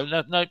stages,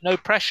 no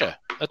pressure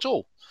at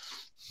all.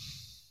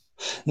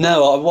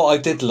 No, what I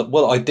did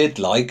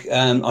like.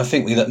 I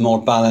think we looked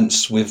more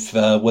balanced with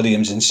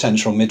Williams in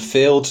central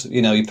midfield.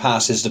 He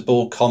passes the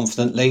ball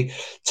confidently.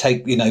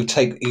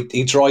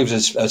 He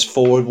drives us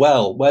forward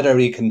well. Whether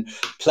he can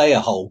play a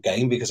whole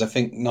game, because I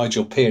think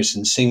Nigel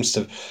Pearson seems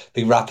to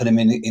be wrapping him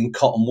in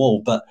cotton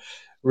wool, but.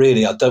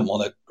 Really, I don't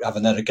want to have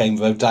another game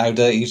with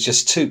O'Dowda. He's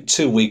just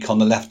too weak on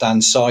the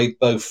left-hand side,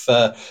 both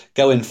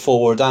going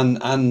forward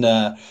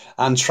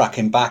and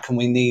tracking back, and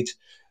we need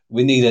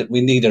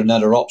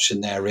another option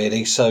there,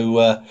 really.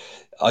 So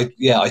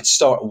I'd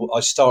start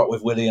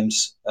with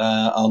Williams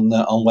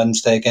on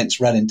Wednesday against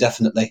Reading,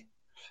 definitely.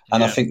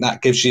 And I think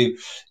that gives you,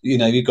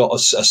 you've got a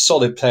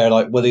solid player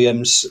like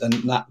Williams,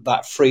 and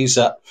that frees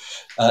up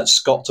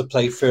Scott to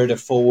play further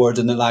forward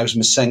and allows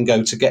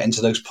Masengo to get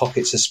into those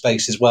pockets of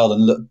space as well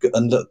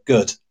and look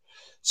good.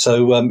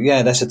 So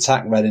let's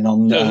attack Reading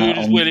on. So who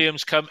does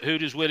Williams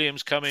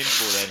come in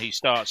for then? He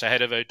starts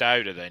ahead of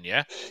O'Dowda then,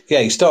 yeah. Yeah,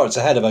 he starts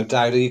ahead of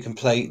O'Dowda. You can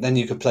play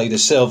De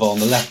Silva on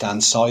the left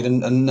hand side,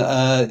 and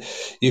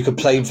you could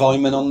play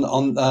Vyman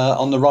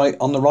on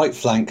the right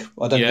flank.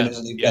 I don't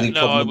think there's any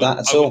problem with that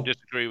at all. I wouldn't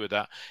disagree with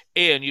that.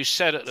 Ian, you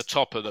said at the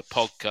top of the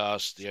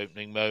podcast, the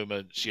opening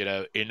moments,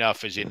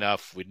 enough is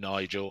enough with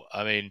Nigel.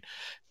 I mean,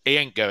 he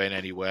ain't going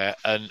anywhere.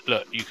 And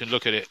look, you can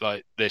look at it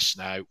like this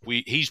now.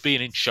 He's been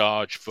in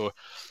charge for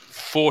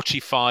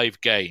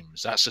 45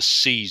 games. That's a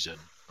season,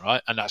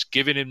 right? And that's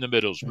giving him the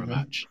Middlesbrough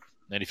match.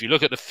 And if you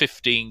look at the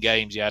 15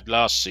 games he had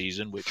last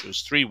season, which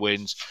was 3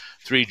 wins,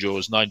 3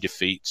 draws, 9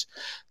 defeats,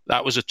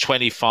 that was a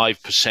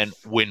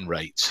 25% win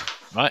rate,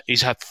 right?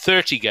 He's had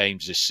 30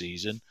 games this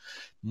season,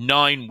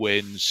 9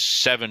 wins,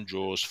 7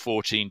 draws,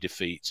 14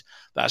 defeats.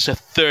 That's a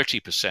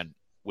 30%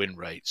 win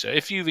rate. So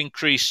if you've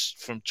increased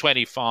from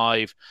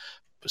 25%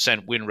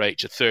 win rate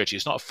to 30,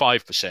 it's not a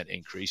 5%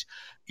 increase.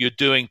 You're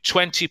doing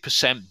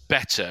 20%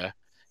 better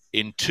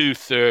in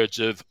 2/3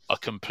 of a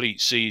complete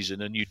season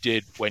than you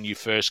did when you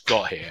first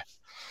got here.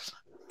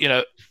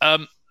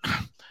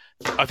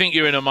 I think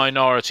you're in a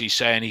minority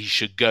saying he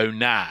should go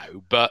now,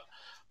 but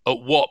at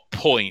what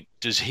point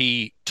does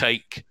he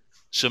take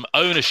some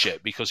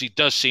ownership? Because he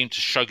does seem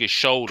to shrug his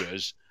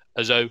shoulders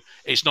as though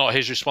it's not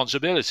his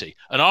responsibility.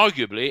 And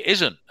arguably it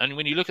isn't. And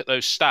when you look at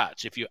those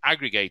stats, if you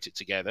aggregate it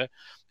together,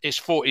 it's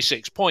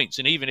 46 points.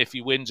 And even if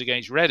he wins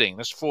against Reading,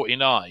 that's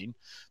 49.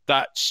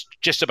 That's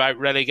just about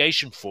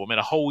relegation form in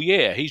a whole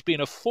year. He's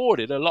been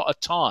afforded a lot of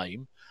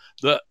time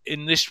that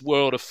in this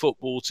world of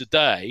football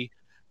today,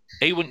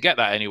 he wouldn't get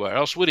that anywhere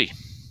else, would he?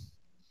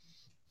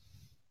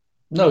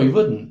 No, he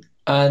wouldn't.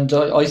 And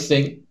I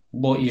think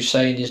what you're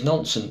saying is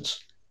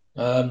nonsense.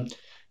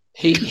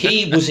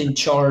 He was in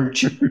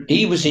charge.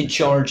 He was in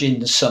charge in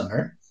the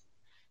summer.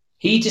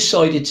 He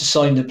decided to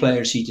sign the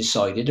players he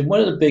decided, and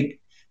one of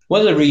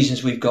the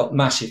reasons we've got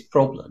massive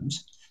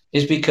problems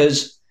is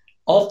because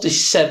of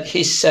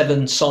his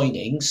 7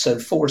 signings, so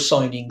 4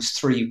 signings,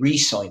 3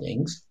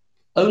 re-signings,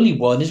 only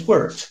 1 has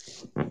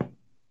worked,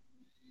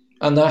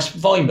 and that's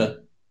Weimann.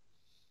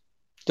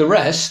 The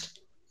rest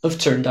have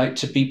turned out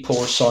to be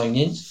poor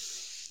signings.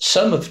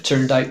 Some have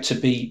turned out to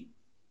be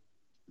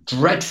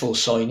dreadful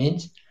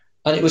signings.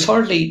 And it was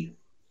hardly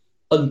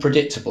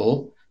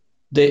unpredictable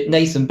that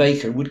Nathan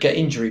Baker would get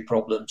injury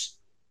problems.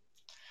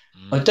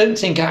 I don't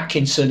think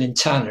Atkinson and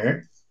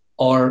Tanner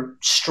are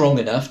strong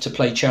enough to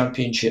play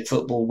championship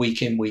football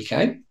week in, week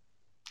out.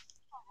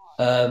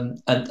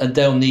 And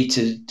they'll need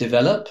to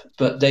develop,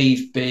 but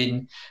they've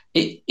been...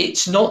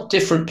 It's not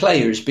different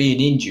players being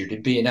injured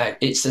and being out.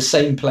 It's the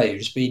same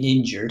players being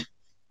injured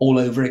all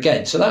over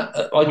again. So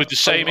that with the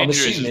same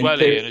injuries as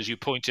well, Ian, as you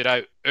pointed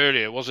out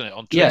earlier, wasn't it,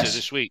 on Twitter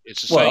this week?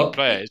 It's the same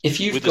players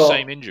with the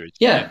same injuries.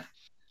 Yeah,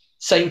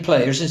 same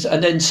players.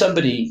 And then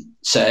somebody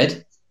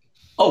said,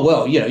 oh,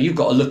 well, you've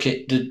got to look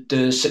at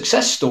the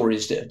success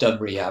stories that have done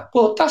rehab.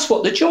 Well, that's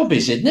what the job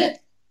is, isn't it?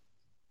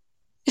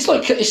 It's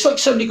like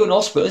somebody going to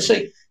hospital and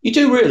say, you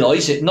do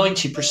realise that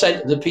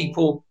 90% of the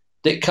people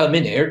that come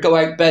in here go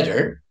out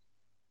better.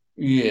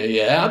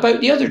 Yeah, how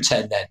about the other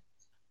 10 then?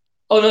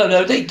 Oh,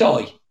 no, they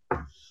die.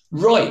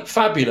 Right,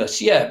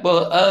 fabulous. Yeah,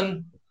 well,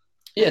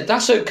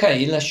 that's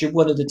okay unless you're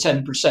one of the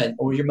 10%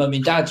 or your mum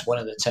and dad's one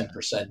of the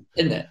 10%,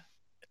 isn't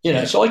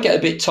it? So I get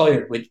a bit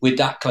tired with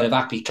that kind of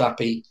happy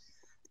clappy.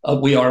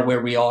 We are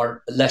where we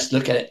are. Let's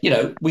look at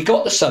it. We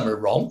got the summer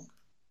wrong.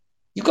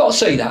 You've got to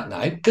say that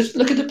now because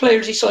look at the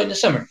players he signed in the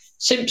summer.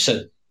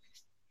 Simpson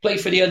played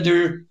for the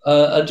under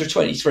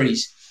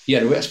 23s.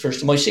 Yeah, that's the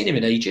first time I've seen him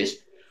in ages.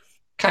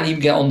 Can't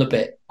even get on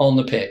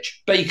the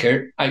pitch.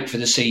 Baker out for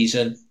the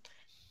season.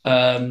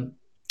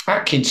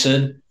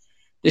 Atkinson,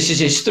 this is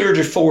his 3rd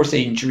or 4th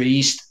injury.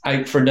 He's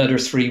out for another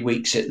 3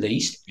 weeks at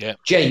least. Yeah.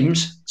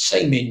 James,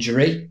 same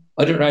injury.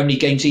 I don't know how many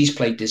games he's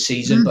played this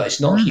season, but it's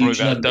not a huge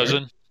number. A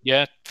dozen.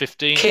 Yeah,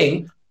 15.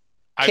 King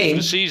for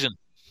the season.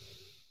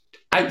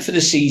 Out for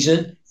the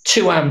season.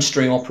 2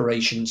 hamstring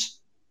operations.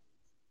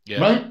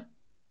 Yeah. Right?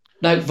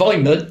 Now,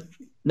 Weimann,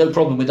 no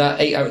problem with that.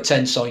 8 out of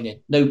 10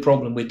 signing. No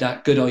problem with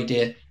that. Good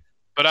idea.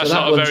 But that's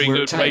not a very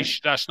good ratio.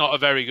 That's not a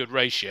very good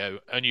ratio.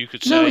 And you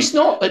could say, no, it's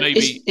not.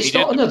 Maybe it's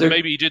not another.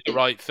 Maybe he did the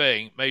right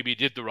thing. Maybe he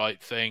did the right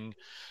thing.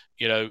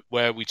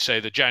 Where we'd say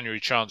the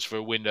January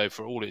transfer window,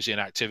 for all its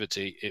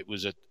inactivity, it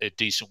was a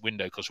decent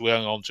window because we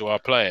hung on to our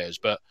players,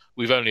 but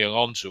we've only hung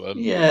on to them.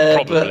 Yeah,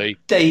 probably.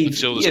 But Dave,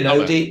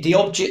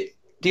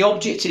 the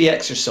object of the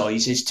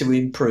exercise is to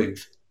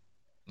improve.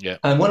 Yeah.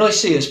 And when I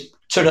see us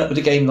turn up with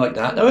a game like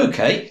that, now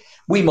okay.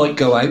 We might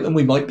go out and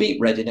we might beat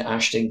Reading at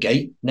Ashton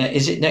Gate.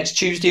 Is it next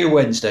Tuesday or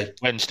Wednesday?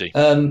 Wednesday.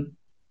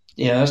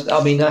 That's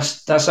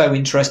how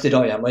interested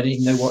I am. I didn't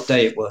even know what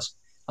day it was,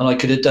 and I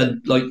could have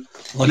done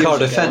our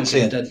defence.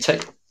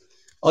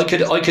 I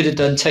could have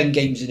done 10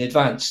 games in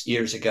advance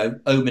years ago,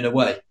 home and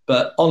away.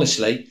 But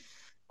honestly,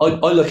 I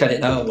look at it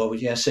now. Well,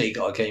 yeah, so you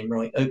got a game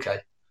right, okay,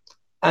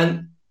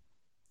 and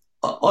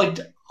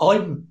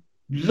I'm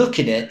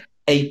looking at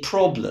a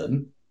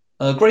problem.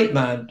 A great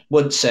man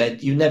once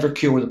said, you never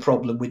cure the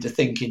problem with the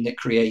thinking that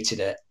created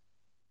it.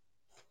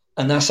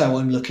 And that's how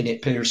I'm looking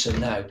at Pearson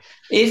now.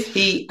 If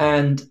he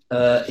and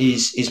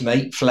his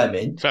mate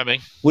Fleming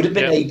would have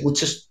been able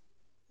to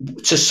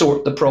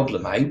sort the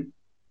problem out,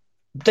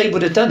 they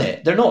would have done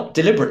it. They're not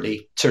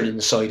deliberately turning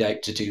the side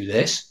out to do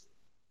this.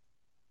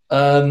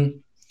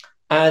 And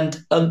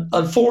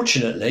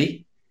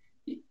unfortunately,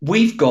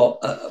 we have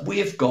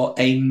got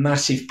a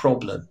massive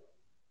problem.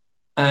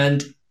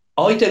 And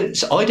I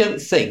don't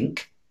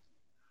think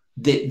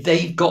that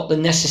they've got the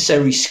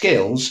necessary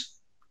skills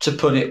to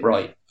put it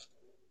right.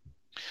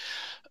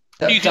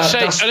 That's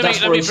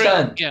where I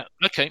stand. Yeah,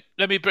 okay.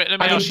 Let me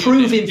and ask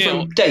improving you,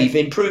 from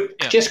Dave.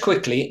 Just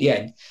quickly at the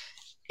end.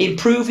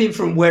 Improving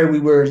from where we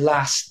were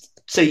last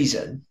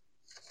season.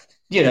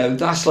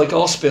 That's like a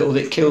hospital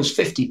that kills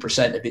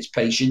 50% of its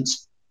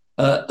patients,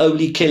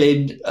 only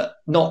killing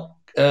not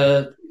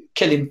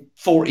killing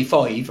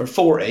 45 or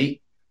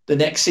 40 the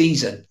next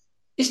season.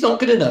 It's not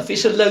good enough.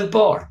 It's a low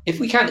bar. If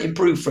we can't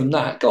improve from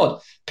that, God,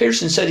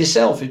 Pearson said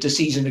himself, if the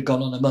season had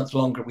gone on a month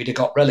longer, we'd have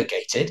got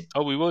relegated.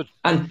 Oh, we would.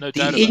 And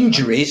the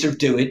injuries are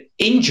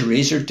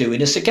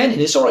doing us again. And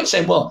it's all right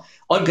saying, well,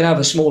 I'm going to have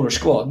a smaller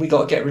squad. We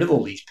got to get rid of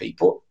all these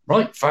people.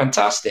 Right,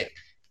 fantastic.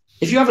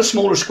 If you have a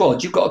smaller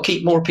squad, you've got to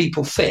keep more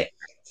people fit,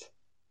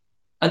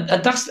 and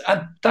that's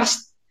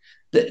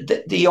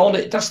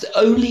the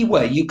only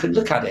way you can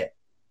look at it.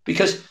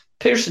 Because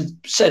Pearson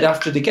said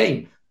after the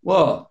game,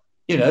 well,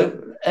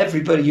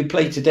 everybody you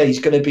play today is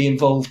going to be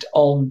involved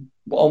on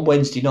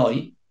Wednesday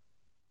night.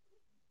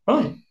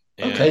 Right.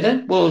 Yeah. Okay,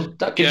 then. Well,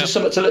 that gives us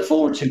something to look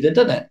forward to, then,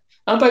 doesn't it?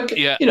 How about,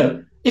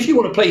 if you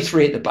want to play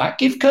three at the back,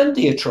 give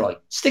Cundy a try.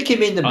 Stick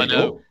him in the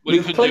middle,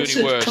 move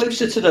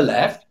closer to the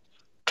left,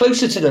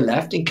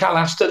 and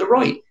Callas to the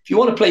right. If you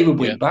want to play with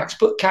wing backs,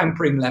 put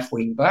Campering left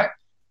wing back.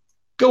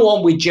 Go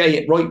on with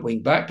Jay at right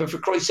wing back, but for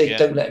Christ's sake,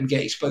 don't let him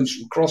get exposed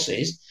from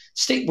crosses.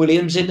 Stick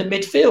Williams in the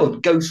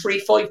midfield. Go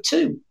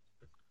 3-5-2.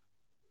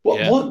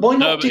 Why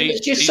not do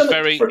just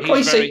something? For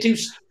Christ's sake,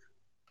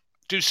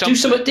 do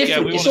something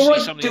different. It's all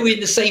right doing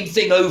the same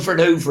thing over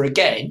and over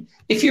again.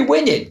 If you're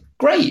winning,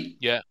 great.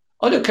 Yeah.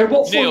 I don't care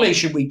what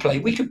formation we play.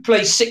 We could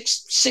play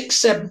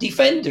 6-7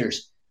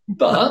 defenders,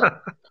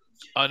 but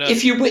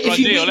if you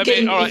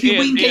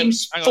win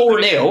games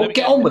 4-0,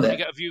 get on with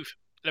it.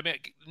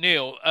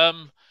 Neil.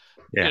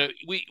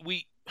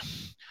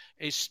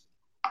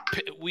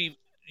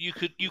 You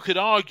could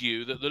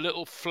argue that the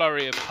little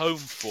flurry of home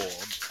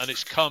form, and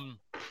it's come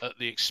at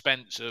the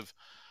expense of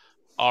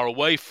our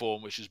away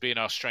form, which has been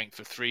our strength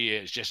for 3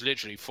 years, just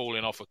literally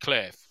falling off a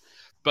cliff.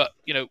 But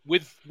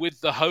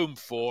with the home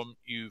form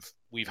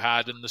we've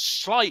had, and the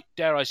slight,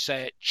 dare I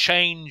say it,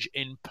 change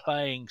in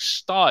playing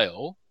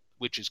style,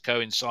 which has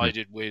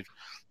coincided with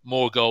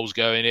more goals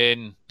going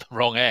in the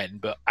wrong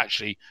end, but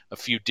actually a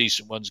few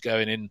decent ones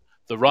going in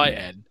the right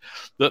end,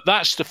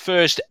 that's the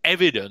first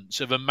evidence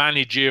of a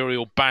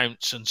managerial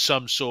bounce and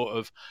some sort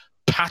of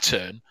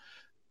pattern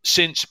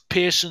since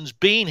Pearson's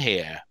been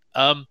here.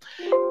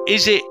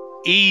 Is it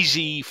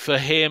easy for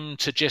him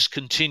to just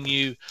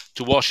continue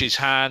to wash his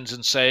hands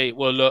and say,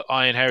 well, look,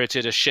 I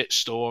inherited a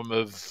shitstorm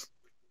of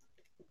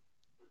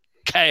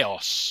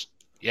chaos?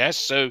 Yes,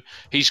 so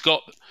he's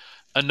got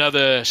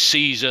another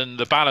season,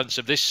 the balance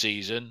of this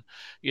season,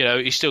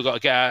 he's still got to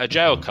get out of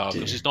jail card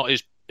because it's not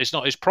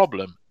his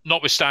problem.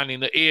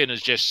 Notwithstanding that Ian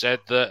has just said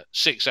that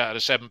 6 out of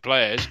the 7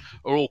 players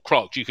are all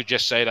crocked. You could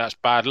just say that's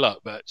bad luck,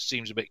 but it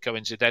seems a bit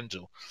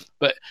coincidental.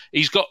 But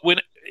he's got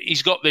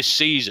this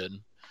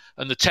season,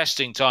 and the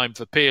testing time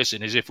for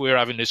Pearson is if we're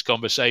having this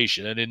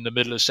conversation and in the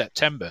middle of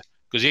September,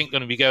 because he ain't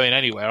going to be going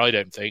anywhere, I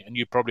don't think, and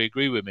you probably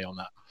agree with me on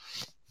that.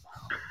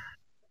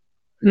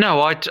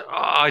 No,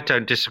 I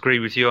don't disagree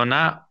with you on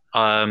that.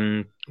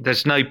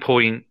 There's no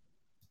point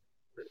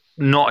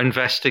not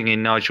investing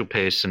in Nigel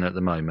Pearson at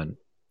the moment.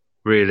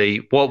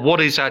 Really,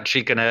 what's a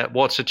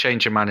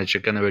change of manager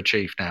going to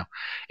achieve now?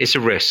 It's a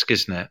risk,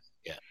 isn't it?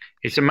 Yeah,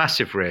 it's a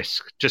massive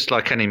risk, just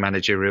like any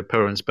managerial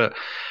appearance. But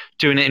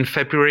doing it in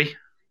February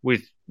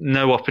with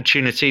no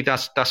opportunity,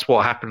 that's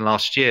what happened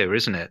last year,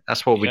 isn't it?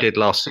 That's what we did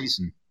last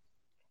season.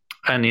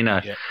 And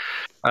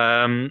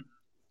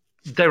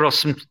there are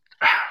some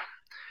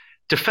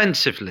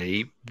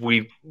defensively,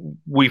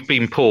 we've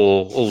been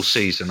poor all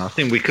season. I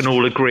think we can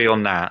all agree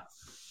on that.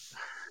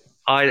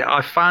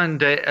 I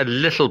found it a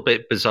little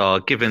bit bizarre,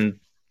 given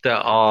that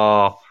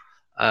our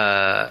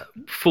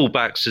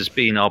fullbacks has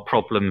been our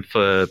problem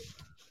for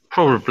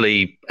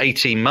probably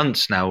 18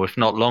 months now, if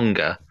not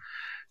longer,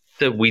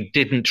 that we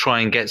didn't try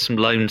and get some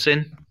loans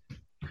in.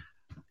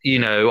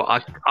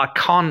 I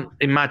can't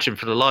imagine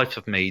for the life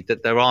of me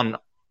that there aren't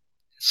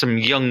some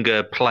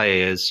younger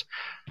players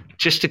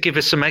just to give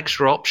us some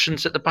extra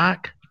options at the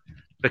back,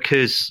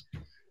 because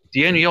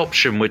the only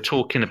option we're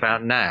talking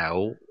about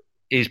now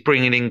is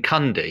bringing in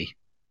Cundy,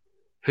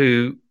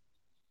 who,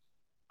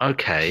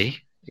 okay,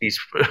 he's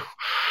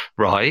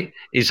right.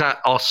 Is that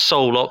our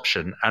sole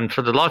option? And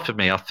for the life of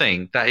me, I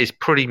think that is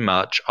pretty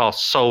much our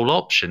sole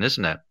option,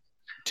 isn't it?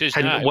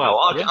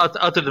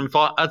 Other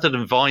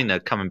than Viner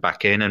coming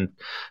back in, and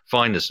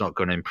Viner's not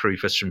going to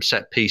improve us from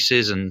set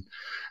pieces and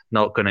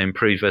not going to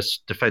improve us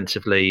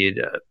defensively,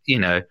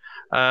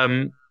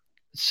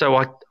 So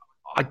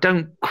I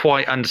don't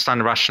quite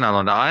understand the rationale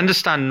on that. I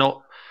understand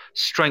not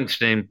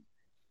strengthening,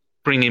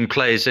 bringing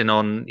players in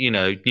on,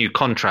 new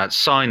contracts,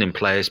 signing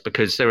players,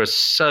 because there are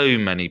so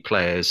many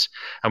players,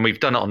 and we've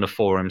done it on the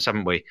forums,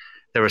 haven't we?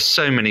 There are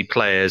so many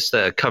players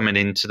that are coming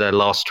into their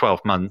last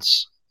 12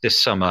 months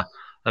this summer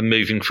and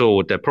moving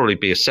forward. There'll probably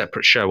be a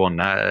separate show on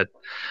that at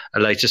a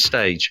later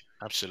stage.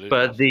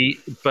 Absolutely.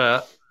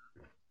 But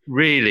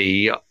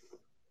really,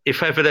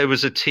 if ever there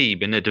was a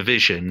team in a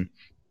division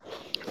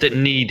that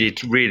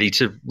needed really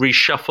to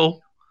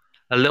reshuffle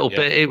a little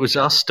bit, it was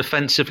us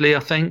defensively, I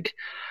think.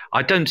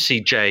 I don't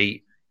see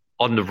Jay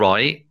on the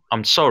right.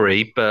 I'm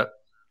sorry, but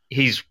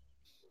he's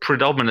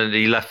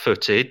predominantly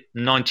left-footed,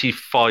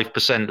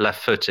 95%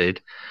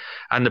 left-footed.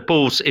 And the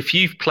balls, if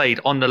you've played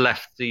on the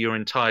left your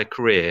entire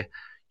career,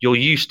 you're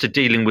used to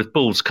dealing with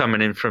balls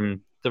coming in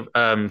from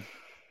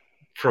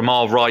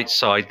our right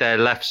side, their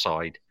left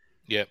side.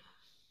 Yeah.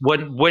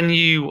 When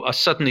you are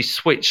suddenly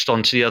switched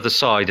onto the other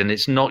side and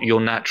it's not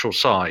your natural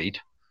side,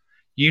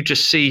 you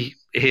just see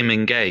him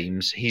in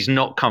games. He's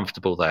not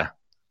comfortable there.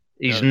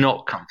 He's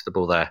not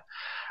comfortable there.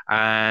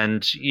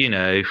 And,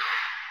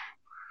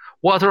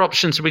 What other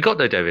options have we got,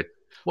 though, David?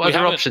 What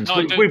other options?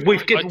 No,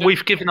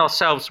 we've given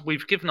ourselves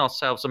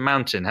a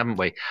mountain, haven't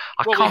we?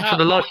 I can't for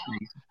the life of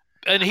me.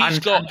 And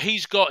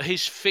he's got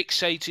his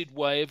fixated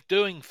way of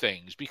doing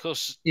things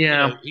because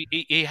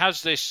he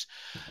has this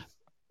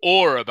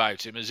aura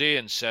about him, as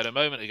Ian said a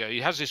moment ago. He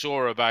has this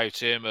aura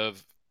about him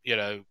of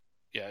well,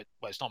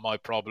 it's not my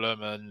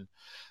problem, and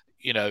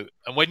and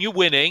when you're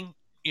winning,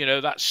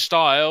 that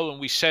style, and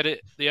we said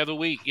it the other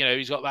week,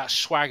 he's got that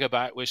swagger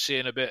back. We're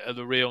seeing a bit of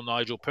the real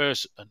Nigel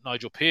Pearson,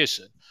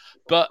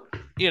 but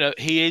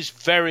he is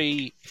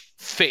very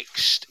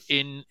fixed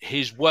in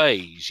his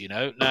ways.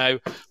 Now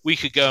we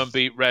could go and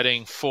beat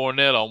Reading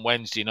 4-0 on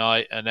Wednesday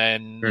night, and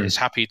then it's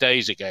happy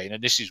days again.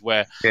 And this is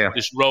where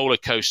this roller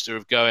coaster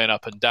of going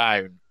up and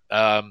down.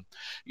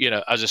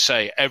 As I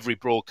say, every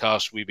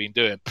broadcast we've been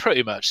doing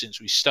pretty much since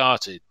we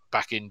started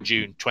back in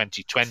June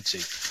 2020,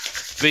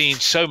 being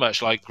so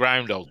much like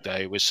Groundhog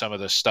Day with some of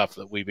the stuff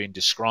that we've been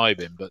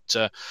describing. But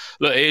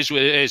look, it is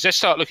what it is. Let's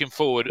start looking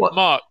forward.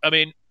 Mark, I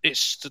mean,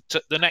 it's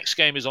the next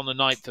game is on the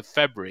 9th of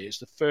February. It's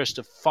the first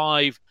of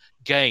 5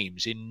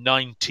 games in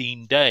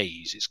 19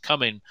 days. It's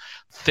coming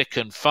thick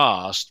and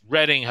fast.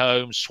 Reading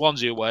home,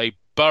 Swansea away,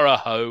 Borough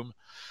home,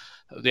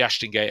 the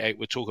Ashton Gate 8.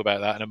 We'll talk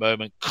about that in a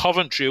moment.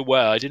 Coventry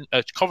away.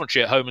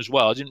 Coventry at home as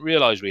well. I didn't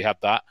realise we had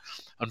that.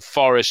 And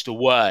Forest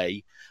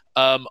away.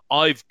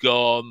 I've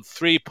gone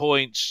 3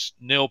 points,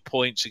 0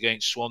 points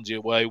against Swansea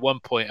away, 1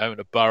 point home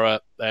to Borough.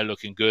 They're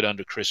looking good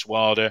under Chris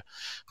Wilder.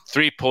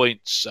 3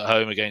 points at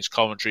home against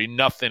Coventry,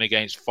 nothing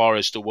against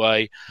Forest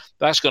away.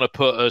 That's going to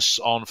put us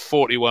on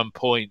 41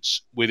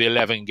 points with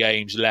 11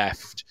 games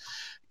left.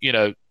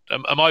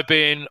 Am I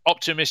being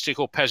optimistic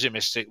or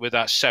pessimistic with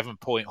that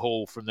 7-point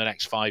haul from the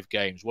next 5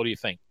 games? What do you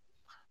think?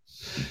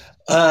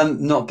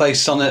 Not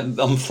based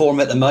on form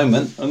at the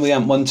moment, and we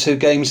haven't won 2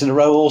 games in a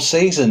row all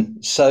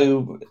season.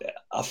 So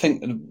I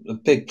think the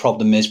big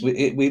problem is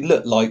we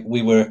looked like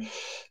we were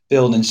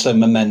building some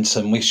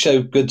momentum. We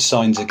showed good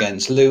signs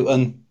against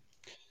Luton.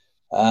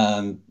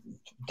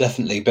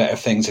 Definitely better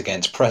things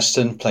against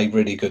Preston. Played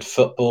really good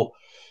football,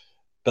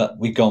 but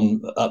we've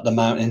gone up the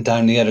mountain,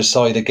 down the other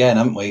side again,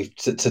 haven't we?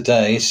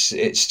 Today,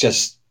 it's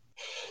just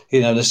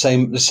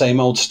the same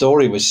old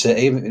story with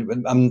City.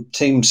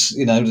 Teams,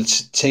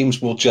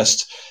 teams will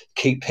just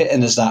keep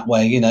hitting us that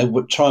way.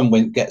 We'll try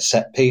and get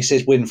set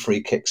pieces, win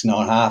free kicks in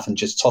our half, and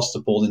just toss the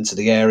ball into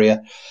the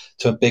area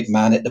to a big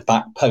man at the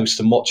back post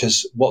and watch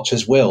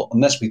us will.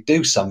 Unless we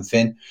do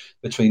something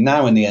between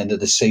now and the end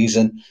of the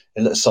season,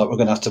 it looks like we're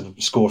going to have to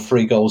score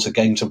 3 goals a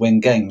game to win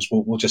games.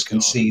 We'll just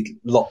concede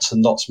lots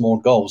and lots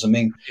more goals. I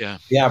mean,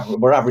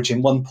 we're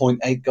averaging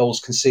 1.8 goals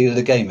conceded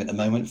a game at the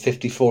moment,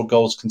 54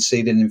 goals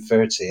conceded in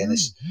 30, and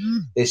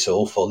it's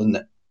awful, isn't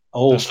it?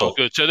 Awful. That's not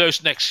good. So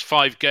those next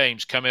 5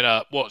 games coming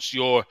up, what's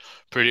your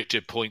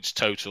predicted points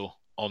total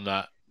on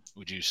that,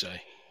 would you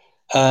say?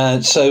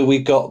 So we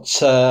got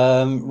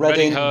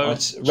Reading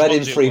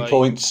 3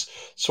 points.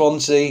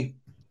 Swansea,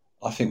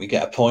 I think we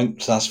get a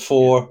point. So that's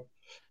 4.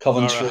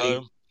 Coventry,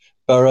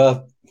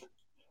 Borough.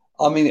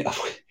 I mean,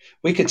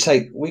 we could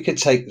take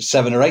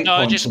 7 or 8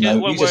 points. Just get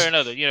one way or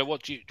another.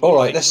 What do you? All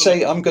right. Let's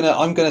say I'm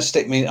gonna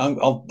stick me.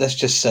 Let's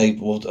just say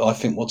I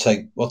think we'll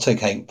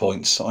take 8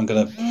 points. I'm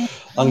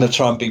gonna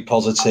try and be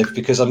positive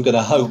because I'm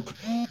gonna hope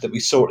that we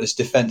sort this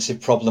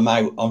defensive problem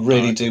out. I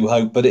really do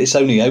hope, but it's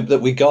only hope that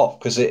we got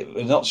because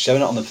we're not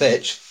showing it on the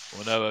pitch.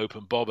 Well, no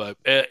open Bobo.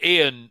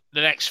 Ian,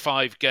 the next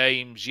 5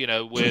 games,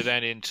 we're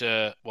then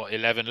into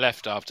 11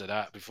 left after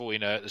that. Before we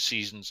know it, the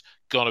season's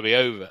gonna be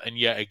over, and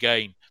yet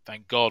again,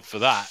 thank God for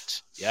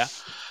that. Yeah,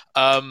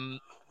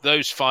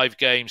 those 5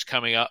 games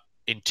coming up,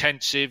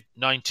 intensive,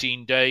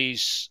 19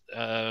 days,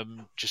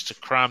 just to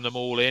cram them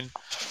all in.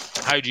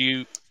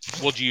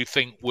 What do you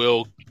think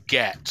we'll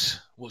get?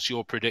 What's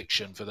your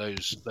prediction for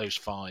those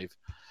 5?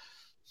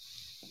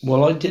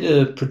 Well, I did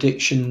a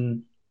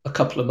prediction a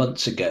couple of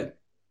months ago,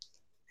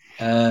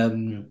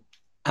 and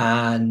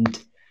I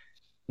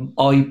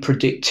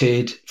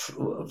predicted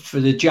for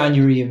the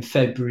January and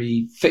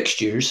February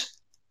fixtures.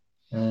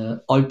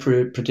 I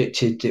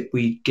predicted that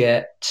we'd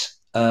get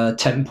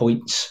 10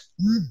 points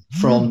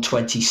from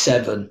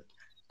 27,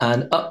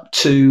 and up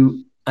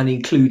to and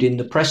including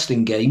the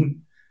Preston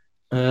game,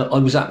 I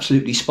was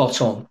absolutely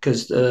spot on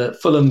because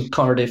Fulham,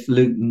 Cardiff,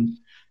 Luton,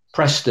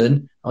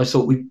 Preston, I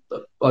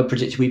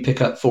predicted we'd pick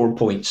up 4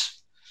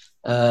 points,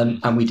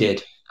 and we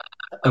did.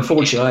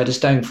 Unfortunately, I had us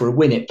down for a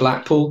win at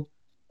Blackpool,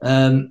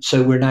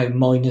 so we're now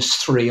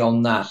 -3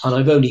 on that, and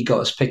I've only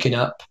got us picking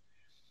up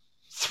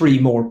 3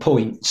 more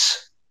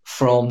points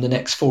from the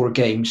next 4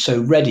 games. So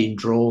Reading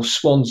draw,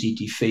 Swansea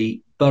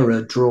defeat,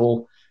 Borough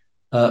draw,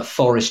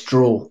 Forest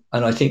draw,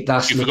 and I think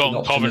that's. You've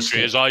forgotten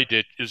Coventry, as I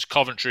did. Is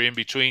Coventry in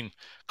between?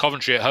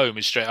 Coventry at home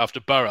is straight after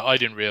Borough. I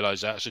didn't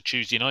realise that. It's a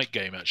Tuesday night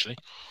game, actually.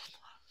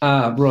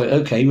 Ah, right.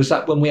 Okay. Was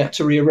that when we had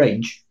to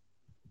rearrange?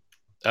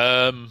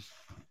 Don't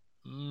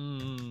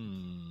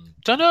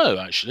know,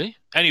 actually.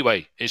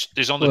 Anyway,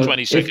 it's on the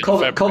 22nd of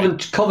February.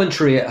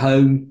 Coventry at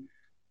home,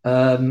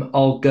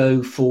 I'll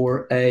go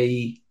for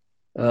a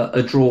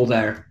draw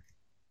there.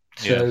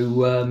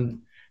 So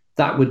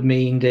that would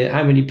mean that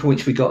how many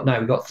points we got now?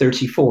 We got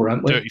 34,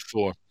 haven't we?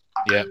 34.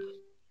 Yeah.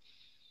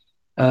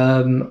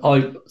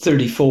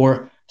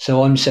 34.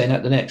 So I'm saying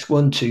at the next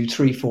 1, 2,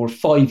 3, 4,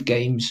 5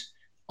 games,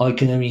 I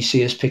can only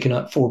see us picking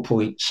up 4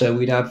 points. So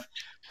we'd have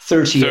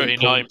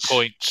 39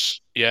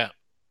 points. Yeah.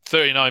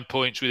 39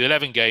 points with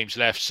 11 games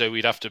left. So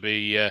we'd have to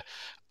be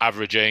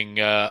averaging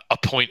a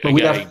point a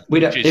game.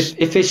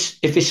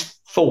 If it's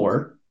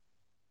 4,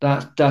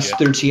 that's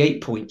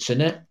 38 points,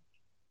 isn't it?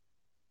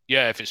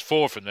 Yeah, if it's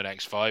 4 from the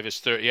next 5, it's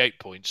 38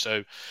 points.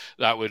 So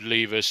that would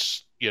leave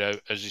us,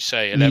 as you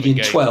say, 11 needing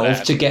games 12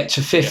 left to get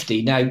to 50.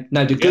 Yeah.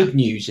 Now the good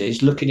news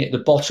is, looking at the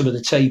bottom of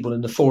the table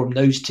and the form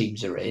those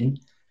teams are in,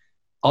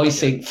 I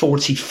think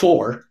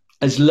 44,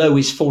 as low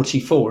as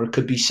 44,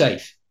 could be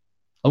safe.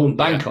 I wouldn't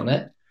bank on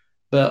it,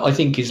 but I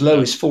think as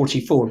low as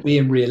 44,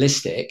 being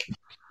realistic,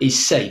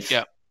 is safe.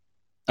 Yeah.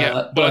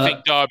 Yeah, but I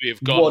think Derby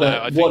have got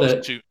that. I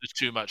think it's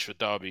too much for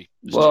Derby.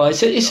 We're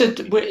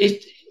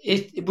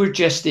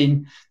just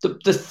in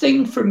the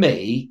thing for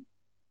me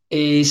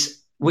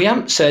is we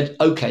haven't said,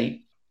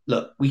 okay,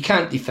 look, we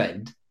can't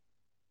defend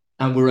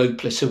and we're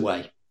hopeless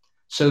away.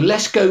 So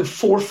let's go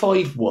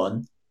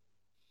 4-5-1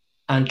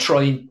 and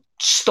try and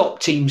stop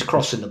teams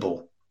crossing the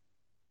ball.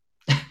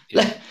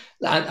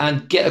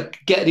 and get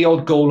the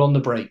odd goal on the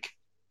break.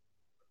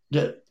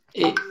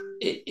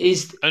 It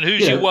is, and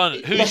who's you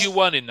won? Who's you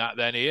won in that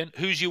then, Ian?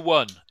 Who's you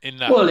won in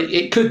that? Well,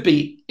 it could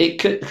be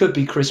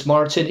Chris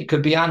Martin. It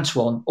could be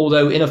Antoine.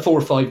 Although in a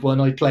 4-5-1,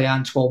 I'd play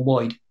Antoine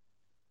wide.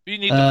 You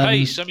need the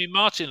pace. I mean,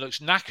 Martin looks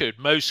knackered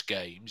most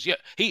games. Yeah,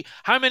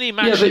 how many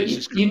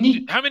matches?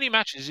 How many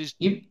matches is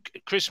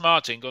Chris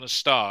Martin going to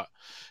start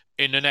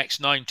in the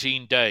next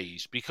 19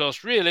 days?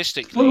 Because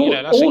realistically,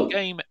 that's a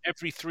game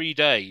every 3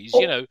 days.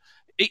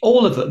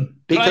 All of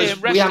them,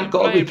 because we haven't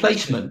got a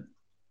replacement.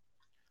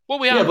 Well,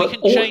 we have. We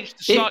can change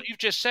the start. You've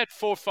just said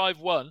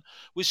 4-5-1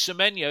 with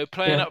Semenyo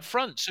playing up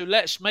front. So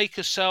let's make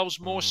ourselves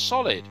more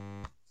solid.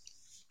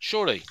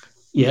 Surely.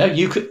 Yeah,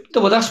 you could.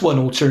 Well, that's one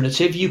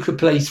alternative. You could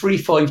play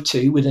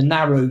 3-5-2 with a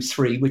narrow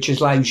 3, which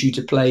allows you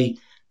to play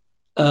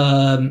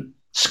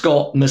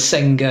Scott,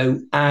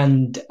 Masengo,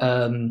 and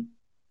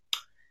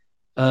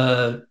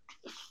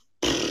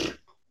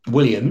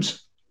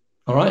Williams.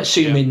 All right,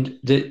 assuming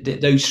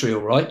that those 3 are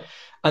right.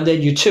 And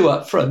then your 2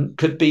 up front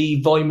could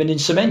be Vyman and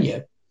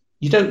Semenyo.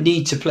 You don't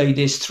need to play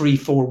this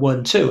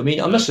 3-4-1-2. I mean,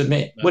 I must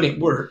admit, when it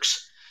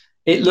works,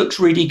 it looks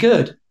really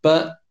good.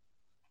 But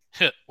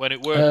when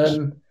it works,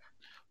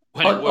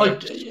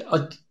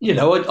 I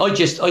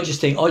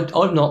just think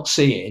I'm not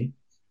seeing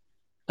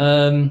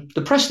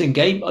the Preston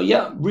game.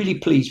 Really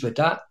pleased with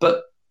that.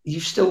 But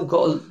you've still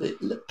got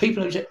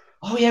people who say,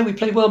 "Oh yeah, we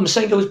played well.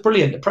 Masengo was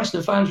brilliant." The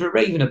Preston fans were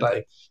raving about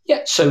it.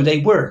 Yeah, so they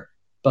were,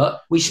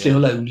 but we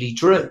still only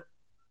drew,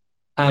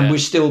 and we're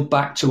still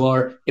back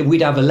to if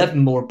we'd have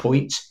 11 more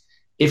points.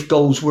 If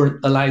goals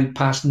weren't allowed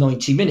past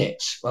 90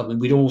 minutes, I mean,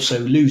 we'd also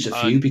lose a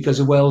few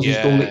because of Wales'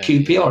 goal at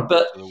QPR.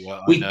 But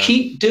we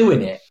keep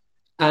doing it.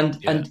 And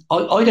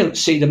I don't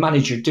see the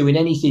manager doing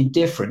anything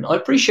different. I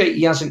appreciate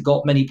he hasn't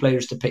got many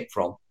players to pick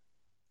from.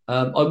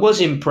 I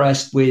was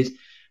impressed with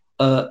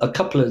a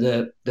couple of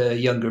the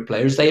younger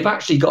players. They've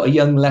actually got a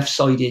young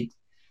left-sided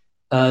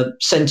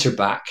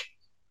centre-back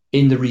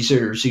in the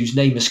reserves whose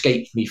name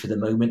escapes me for the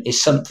moment.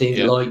 Is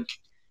something like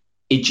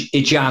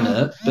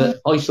Ijana,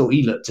 but I thought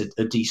he looked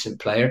a decent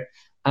player.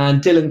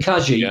 And Dylan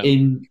Kaji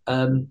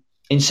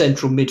in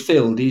central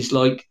midfield is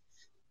like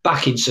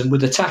Backinson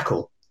with a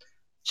tackle.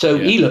 So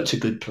he looked a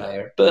good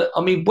player. But,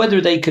 I mean,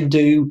 whether they can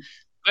do...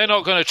 They're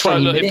not going to try...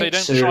 Look, if they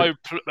don't try...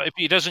 If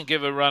he doesn't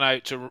give a run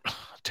out to,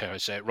 dare I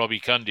say it,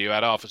 Robbie Cundy, who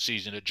had half a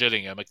season at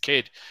Gillingham, a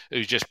kid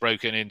who's just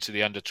broken into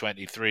the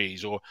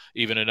under-23s, or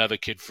even another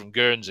kid from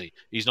Guernsey,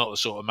 he's not the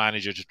sort of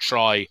manager to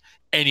try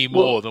any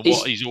more than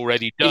what he's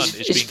already done.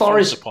 It's been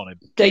forced upon him.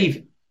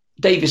 Dave,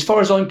 as far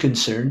as I'm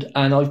concerned,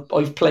 and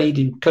I've played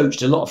and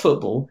coached a lot of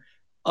football,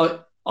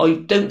 I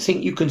don't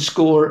think you can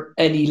score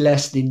any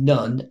less than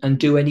none and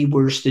do any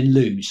worse than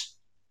lose.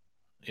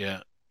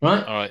 Yeah.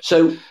 Right? All right.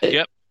 So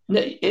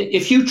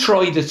if you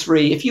try the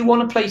 3, if you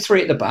want to play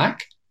 3 at the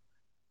back,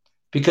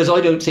 because I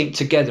don't think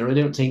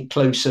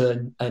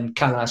Klose and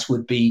Callas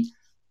would be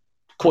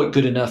quite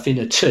good enough in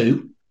a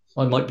 2.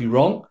 I might be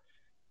wrong.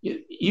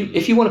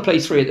 If you want to play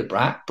 3 at the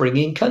back, bring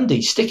in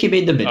Cundy, stick him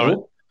in the middle. Right.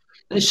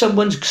 And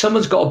someone's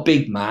got a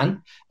big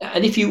man,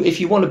 and if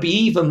you want to be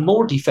even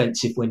more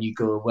defensive when you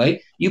go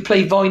away, you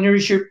play Viner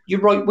as your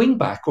right wing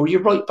back or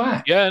your right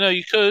back. Yeah, no,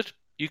 you could.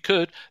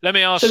 Let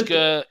me ask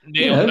Neil.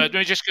 Let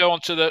me just go on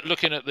to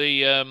looking at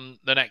the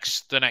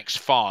next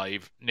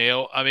 5.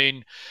 Neil, I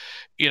mean,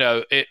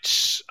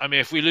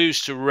 if we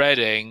lose to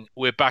Reading,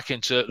 we're back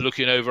into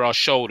looking over our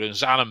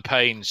shoulders. Alan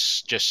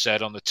Payne's just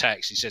said on the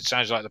text, he said,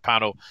 sounds like the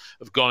panel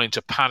have gone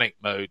into panic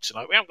mode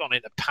tonight. We haven't gone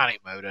into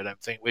panic mode, I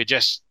don't think. We're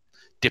just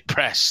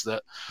depressed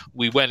that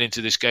we went into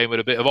this game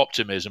with a bit of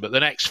optimism. But the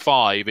next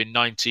 5 in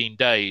 19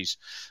 days,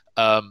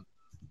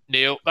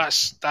 Neil,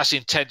 that's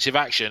intensive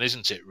action,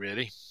 isn't it,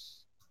 really?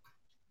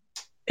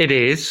 It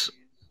is.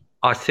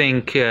 I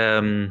think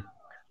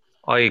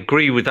I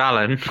agree with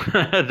Alan,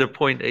 the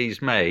point that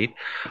he's made.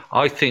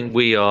 I think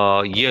we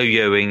are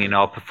yo-yoing in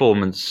our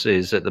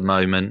performances at the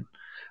moment.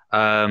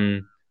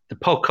 The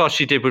podcast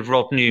you did with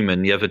Rob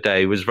Newman the other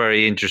day was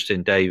very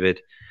interesting,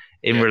 David,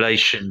 in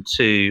relation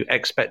to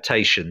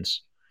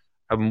expectations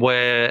and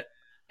where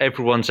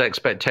everyone's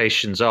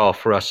expectations are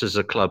for us as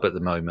a club at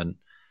the moment.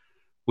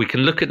 We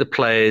can look at the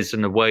players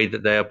and the way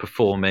that they are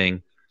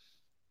performing,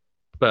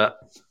 but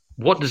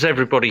what does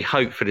everybody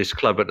hope for this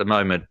club at the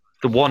moment?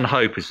 The one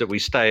hope is that we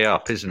stay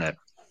up, isn't it?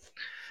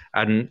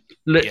 And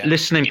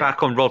listening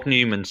back on Rob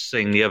Newman's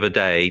thing the other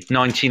day,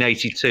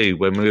 1982,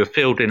 when we were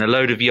fielding a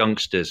load of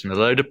youngsters and a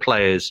load of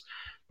players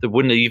that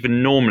wouldn't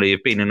even normally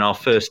have been in our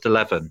first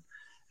 11,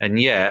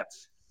 and yet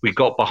we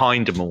got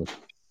behind them all.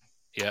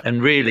 Yeah.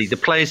 And really, the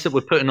players that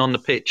we're putting on the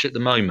pitch at the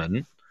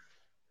moment,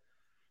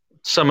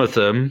 some of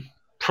them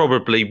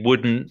probably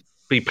wouldn't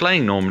be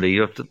playing normally.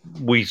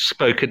 We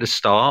spoke at the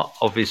start,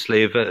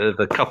 obviously, of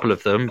a couple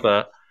of them,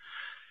 but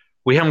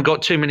we haven't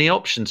got too many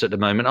options at the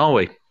moment, are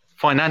we?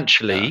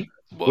 Financially,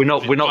 we're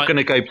not going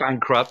to go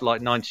bankrupt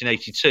like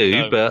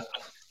 1982, but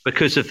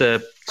because of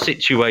the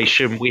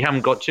situation, we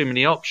haven't got too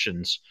many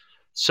options.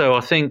 So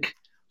I think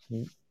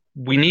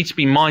we need to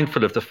be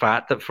mindful of the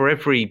fact that for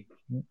every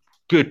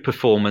good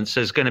performance,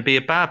 there's going to be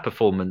a bad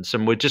performance,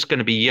 and we're just going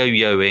to be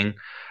yo-yoing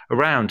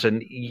around.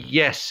 And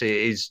yes, it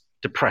is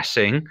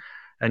depressing.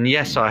 And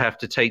yes, I have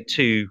to take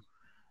 2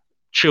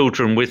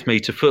 children with me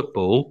to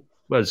football,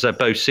 as they're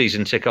both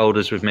season ticket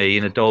holders with me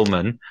in a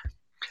Dolman.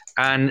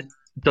 And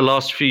the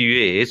last few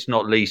years,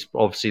 not least,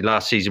 obviously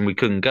last season we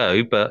couldn't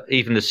go, but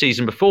even the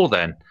season before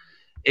then,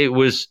 it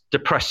was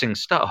depressing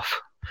stuff.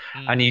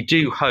 And you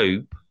do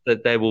hope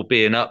that there will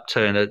be an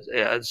upturn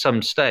at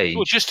some stage.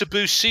 Well, just to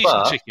boost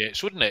season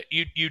tickets, wouldn't it?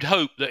 You'd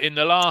hope that in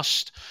the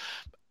last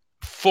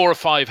 4 or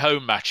 5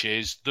 home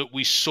matches that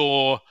we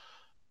saw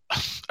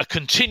a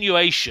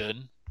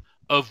continuation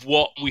of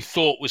what we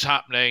thought was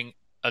happening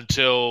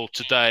until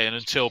today and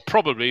until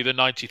probably the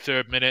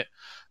 93rd minute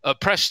at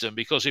Preston,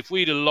 because if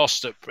we'd have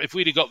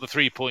got the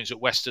 3 points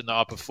at Preston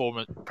our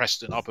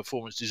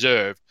performance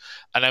deserved,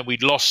 and then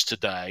we'd lost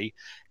today,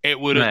 it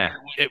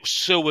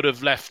still would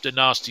have left a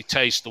nasty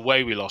taste the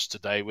way we lost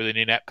today with an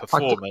inept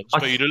performance.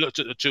 But you'd have looked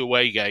at the 2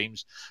 away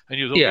games and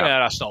you'd thought,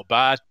 that's not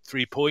bad.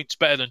 3 points,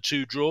 better than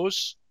 2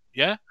 draws.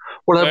 Yeah.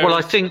 Well,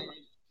 I think.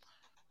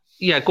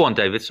 Yeah, go on,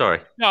 David. Sorry.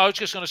 No, I was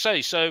just going to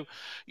say, so,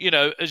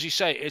 as you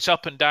say, it's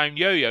up and down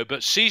yo-yo,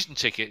 but season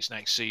tickets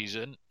next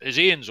season, as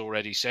Ian's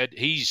already said,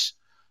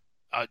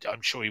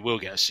 I'm sure he will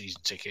get a season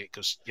ticket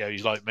because,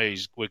 he's like me,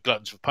 we're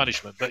gluttons for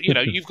punishment. But,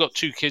 you've got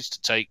 2 kids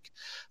to take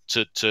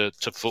to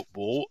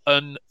football,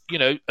 and,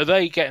 are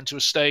they getting to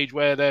a stage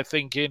where they're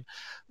thinking,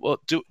 well,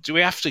 do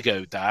we have to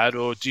go, Dad?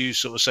 Or do you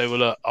sort of say, well,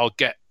 look, I'll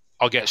get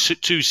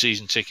 2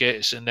 season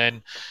tickets, and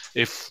then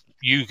if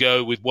you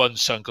go with one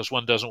son because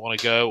one doesn't want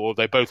to go, or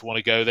they both want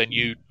to go, then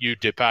you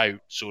dip out,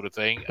 sort of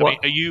thing. I mean,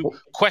 are you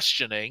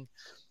questioning,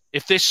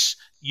 if this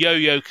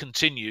yo-yo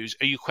continues,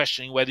 are you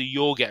questioning whether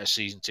you'll get a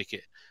season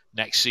ticket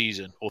next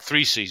season, or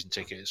 3 season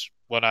tickets,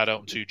 1 adult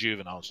and 2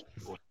 juveniles,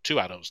 or 2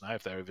 adults now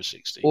if they're over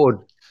 16?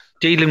 Or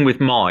dealing with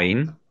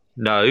mine,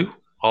 no,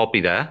 I'll be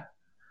there.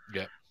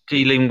 Yeah.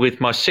 Dealing with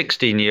my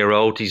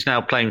 16-year-old, he's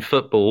now playing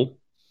football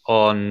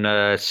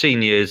on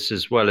seniors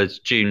as well as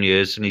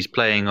juniors, and he's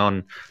playing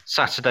on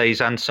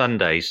Saturdays and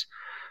Sundays.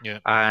 Yeah.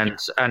 And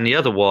the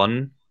other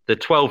one, the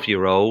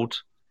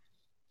 12-year-old,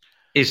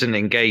 isn't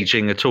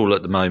engaging at all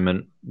at the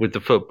moment with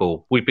the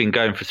football. We've been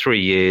going for 3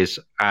 years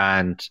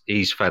and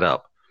he's fed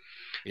up.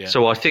 Yeah.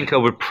 So I think I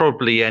would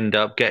probably end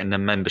up getting the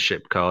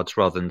membership cards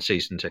rather than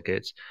season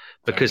tickets,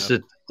 because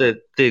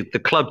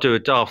the club do a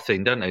daft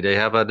thing, don't they? They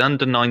have an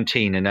under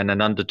 19 and then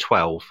an under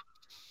 12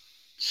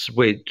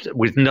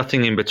 with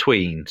nothing in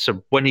between.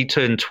 So when he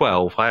turned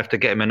 12, I have to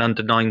get him an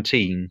under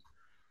 19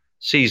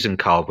 season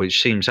card,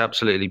 which seems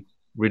absolutely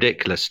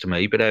ridiculous to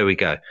me. But there we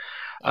go.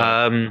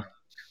 I'm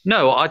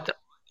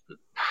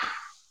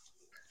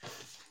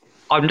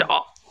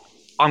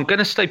going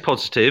to stay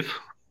positive,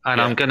 and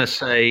I'm going to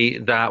say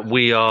that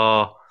we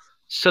are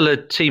still a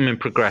team in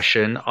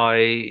progression.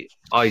 I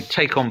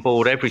take on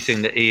board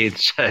everything that Ian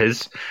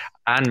says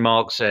and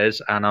Mark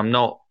says, and I'm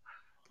not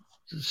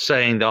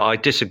saying that I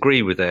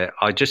disagree with it.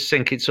 I just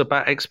think it's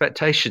about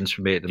expectations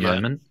for me at the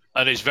moment.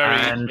 And it's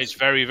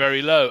very,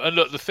 very low. And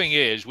look, the thing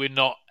is, we're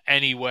not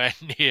anywhere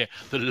near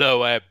the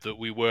low ebb that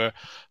we were.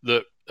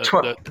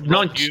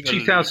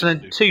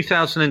 2000,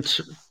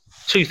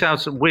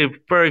 we're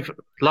very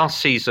last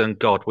season.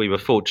 God, we were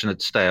fortunate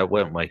to stay up,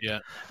 weren't we?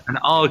 Yeah. And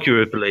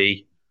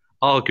arguably,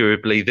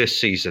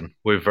 this season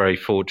we're very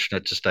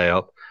fortunate to stay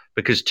up,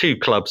 because 2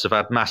 clubs have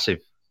had massive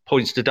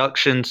points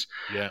deductions,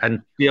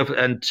 and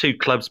 2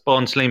 clubs,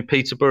 Barnsley and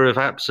Peterborough, have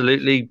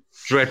absolutely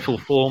dreadful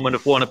form and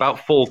have won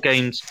about 4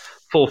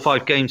 or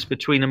 5 games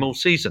between them all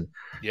season.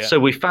 Yeah. So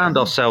we found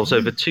ourselves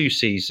over 2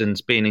 seasons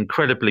being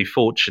incredibly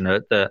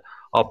fortunate that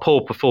our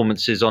poor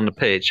performances on the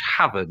pitch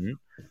haven't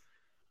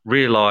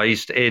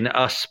realised in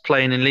us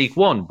playing in League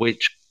One,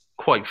 which,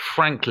 quite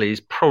frankly, is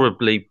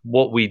probably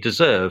what we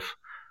deserve.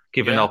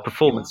 given our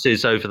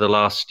performances over the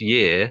last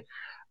year.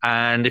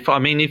 And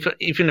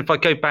even if I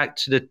go back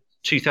to the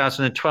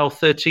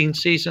 2012-13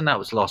 season, that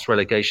was the last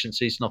relegation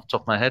season off the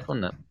top of my head,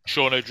 wasn't it?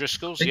 Sean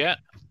O'Driscoll's, yeah.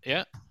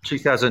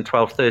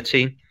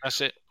 2012-13.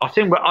 That's it. I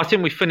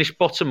think we finished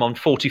bottom on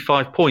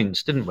 45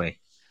 points, didn't we?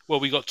 Well,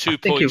 we got 2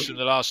 points in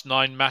the last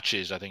 9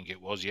 matches, I think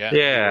it was, yeah.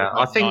 Yeah,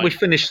 I think we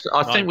finished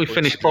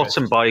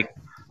bottom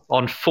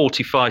on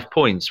 45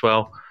 points.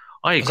 Well,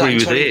 I agree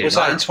with Ian. Was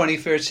that in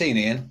 2013,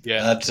 Ian?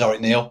 Yeah. Sorry,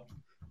 Neil.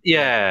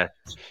 Yeah.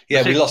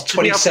 Yeah, we lost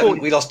 27.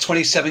 We lost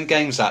 27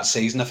 games that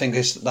season. I think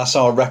that's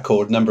our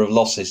record number of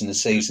losses in the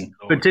season.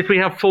 But did we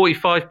have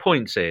 45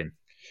 points in?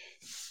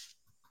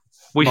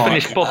 We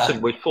finished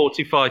bottom with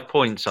 45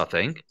 points, I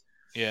think.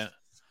 Yeah.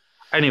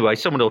 Anyway,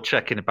 someone will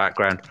check in the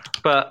background.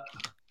 But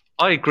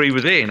I agree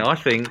with Ian. I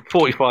think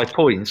 45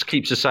 points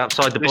keeps us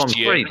outside the bottom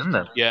 3, doesn't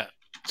it? Yeah.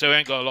 So we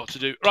ain't got a lot to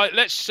do. Right,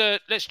 let's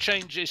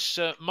change this.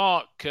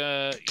 Mark,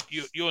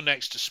 you're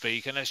next to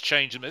speak, and let's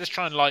change them. Let's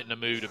try and lighten the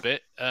mood a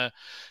bit,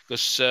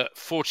 because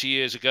 40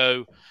 years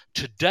ago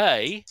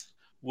today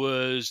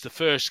was the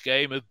first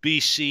game of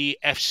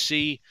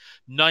BCFC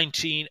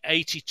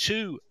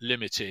 1982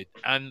 Limited,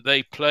 and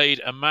they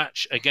played a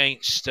match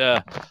against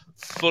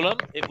Fulham.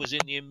 It was in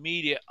the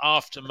immediate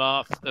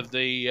aftermath of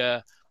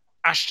the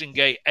Ashton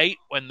Gate 8,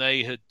 when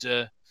they had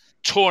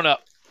torn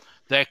up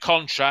their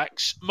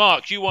contracts.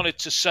 Mark, you wanted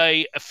to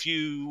say a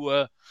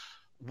few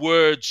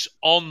words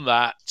on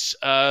that,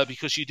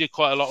 because you did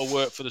quite a lot of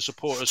work for the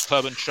Supporters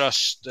Club and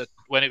Trust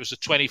when it was the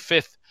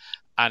 25th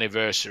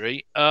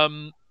anniversary.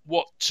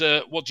 What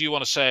do you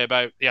want to say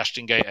about the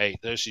Ashton Gate 8?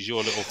 This is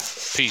your little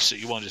piece that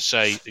you wanted to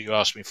say that you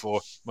asked me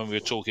for when we were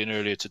talking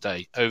earlier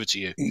today. Over to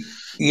you.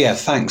 Yeah,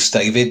 thanks,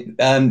 David.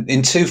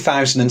 In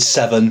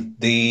 2007,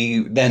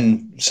 the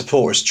then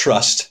Supporters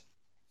Trust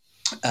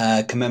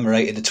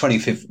commemorated the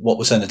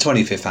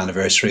 25th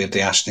anniversary of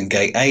the Ashton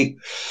Gate 8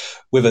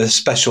 with a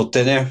special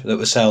dinner that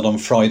was held on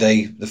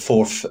Friday, the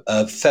 4th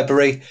of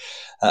February,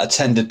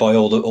 attended by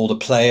all the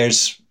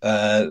players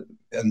and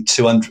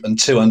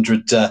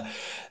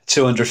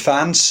 200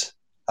 fans.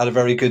 Had a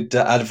very good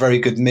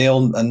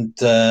meal, and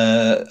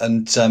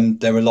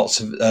there were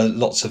lots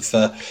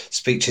of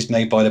speeches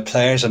made by the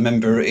players. I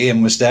remember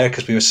Ian was there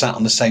because we were sat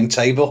on the same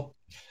table.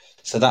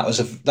 So that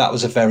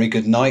was a very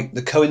good night.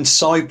 To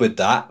coincide with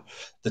that,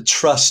 the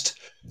Trust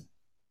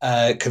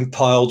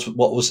compiled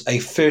what was a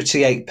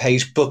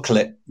 38-page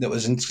booklet that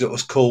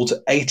was called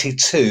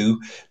 82,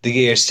 the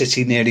year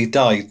City nearly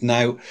died.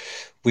 Now,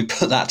 we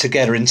put that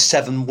together in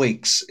 7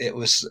 weeks. It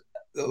was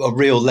a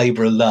real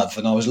labour of love,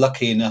 and I was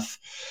lucky enough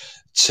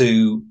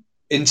to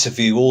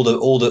interview all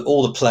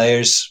the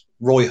players.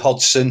 Roy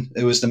Hodgson,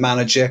 who was the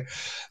manager.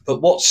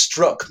 But what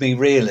struck me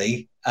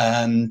really,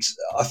 and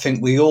I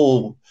think we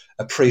all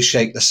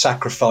appreciate the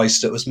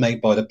sacrifice that was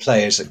made by the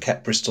players that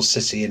kept Bristol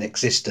City in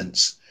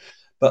existence.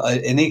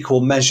 But in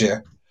equal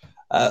measure,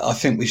 I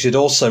think we should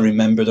also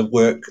remember the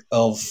work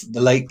of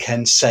the late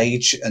Ken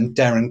Sage and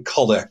Darren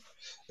Collar,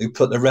 who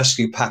put the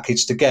rescue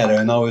package together.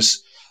 And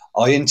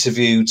I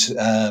interviewed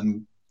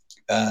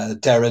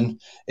Darren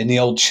in the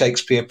old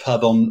Shakespeare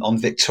pub on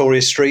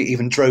Victoria Street,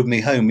 even drove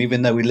me home,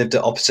 even though we lived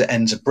at opposite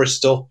ends of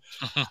Bristol.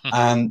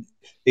 And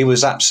he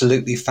was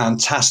absolutely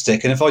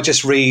fantastic. And if I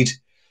just read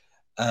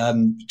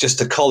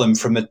just a column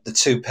from the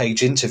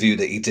 2-page interview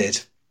that he did,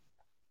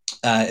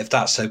 if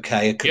that's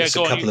okay. Just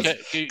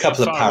a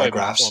couple of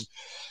paragraphs.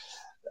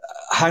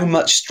 How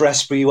much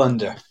stress were you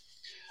under?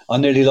 I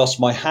nearly lost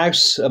my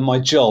house and my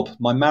job.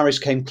 My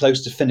marriage came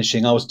close to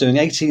finishing. I was doing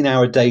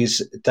 18-hour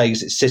days at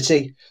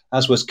City,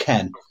 as was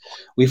Ken.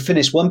 We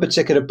finished one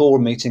particular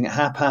board meeting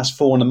at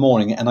 4:30 in the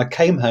morning, and I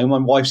came home. My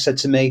wife said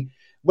to me,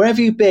 "Where have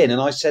you been?"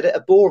 And I said, "At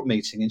a board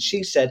meeting." And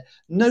she said,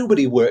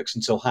 "Nobody works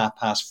until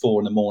 4:30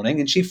 in the morning."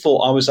 And she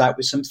thought I was out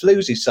with some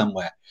floozy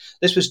somewhere.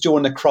 This was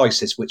during the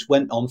crisis, which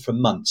went on for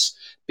months.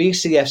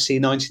 BCFC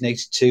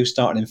 1982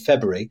 started in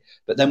February,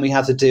 but then we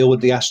had to deal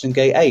with the Ashton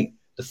Gate 8,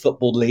 the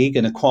Football League,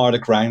 and acquired a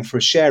ground for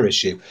a share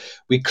issue.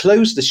 We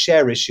closed the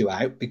share issue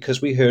out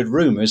because we heard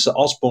rumours that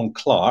Osborne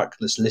Clark,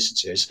 the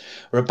solicitors,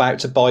 were about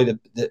to buy the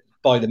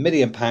 £1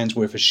 million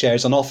worth of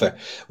shares on offer.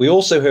 We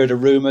also heard a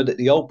rumour that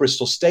the Old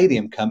Bristol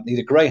Stadium company,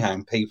 the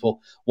Greyhound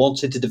people,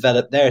 wanted to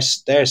develop their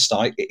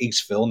site at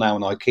Eastville, now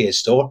an IKEA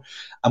store,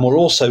 and were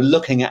also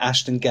looking at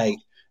Ashton Gate.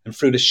 And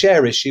through the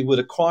share issue would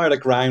acquire the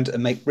ground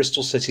and make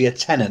Bristol City a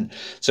tenant.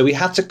 So we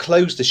had to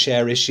close the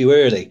share issue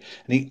early.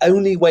 And the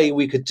only way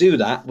we could do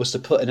that was to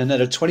put in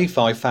another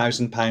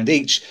 £25,000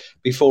 each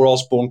before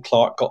Osborne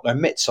Clark got their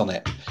mitts on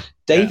it.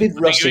 David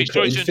Russell.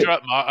 Sorry to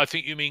interrupt, Mark. I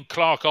think you mean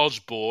Clark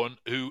Osborne,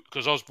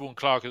 because Osborne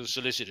Clark are the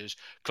solicitors.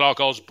 Clark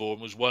Osborne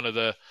was one of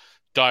the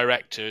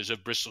directors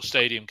of Bristol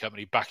Stadium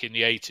Company back in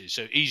the 80s.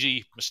 So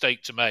easy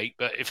mistake to make,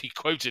 but if he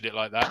quoted it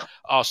like that,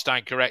 I'll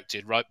stand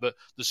corrected, right? But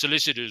the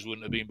solicitors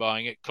wouldn't have been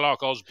buying it.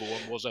 Clark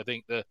Osborne was, I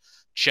think, the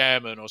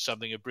chairman or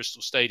something of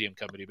Bristol Stadium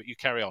Company, but you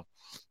carry on.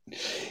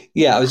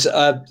 Yeah, it was.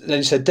 Then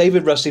he said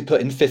David Rusty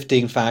put in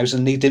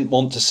 15,000. He didn't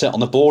want to sit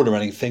on the board or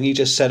anything. He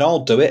just said,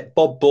 "I'll do it."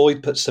 Bob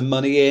Boyd put some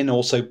money in.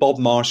 Also, Bob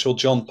Marshall,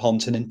 John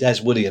Ponton, and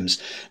Des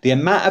Williams. The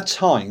amount of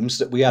times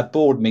that we had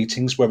board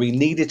meetings where we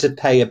needed to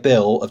pay a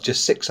bill of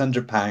just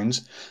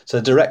 £600, so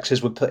the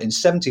directors would put in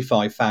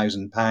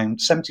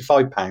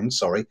 £75,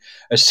 sorry,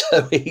 or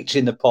so each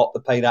in the pot to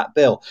pay that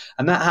bill,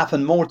 and that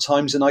happened more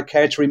times than I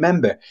care to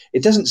remember.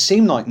 It doesn't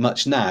seem like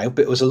much now,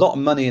 but it was a lot of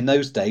money in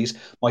those days.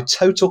 My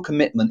total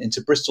commitment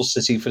into Bristol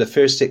City for the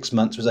first 6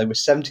 months was over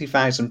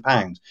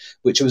 £70,000,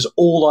 which was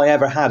all I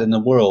ever had in the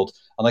world.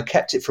 And I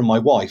kept it from my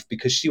wife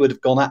because she would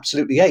have gone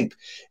absolutely ape.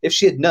 If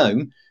she had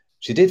known,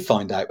 she did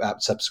find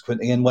out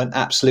subsequently and went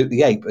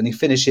absolutely ape. And he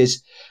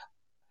finishes,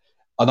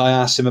 and I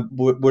asked him,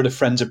 were the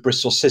Friends of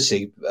Bristol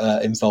City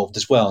involved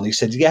as well? And he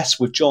said, yes,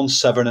 with John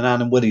Southern and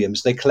Anna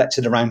Williams. They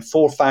collected around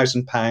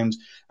 £4,000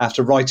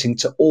 after writing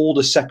to all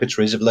the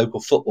secretaries of local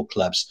football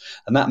clubs.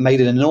 And that made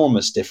an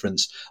enormous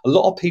difference. A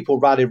lot of people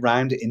rallied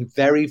around it in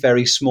very,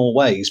 very small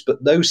ways,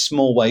 but those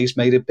small ways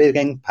made a big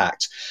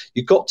impact.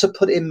 You've got to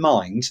put in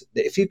mind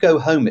that if you go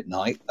home at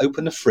night,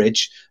 open the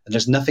fridge, and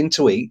there's nothing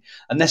to eat,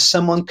 unless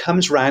someone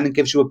comes round and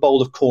gives you a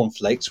bowl of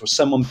cornflakes or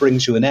someone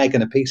brings you an egg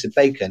and a piece of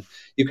bacon,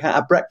 you can't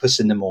have breakfast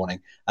in the morning.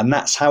 And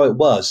that's how it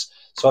was.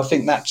 So I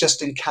think that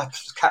just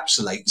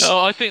encapsulates.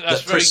 No, I think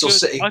that's that very Bristol good.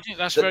 City, I think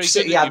that's very good.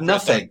 City had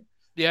nothing.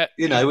 Yeah,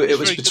 you know, it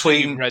was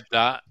between. Read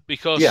that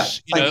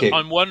because you.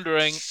 I'm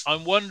wondering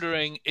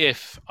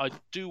if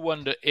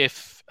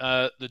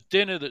the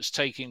dinner that's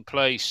taking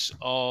place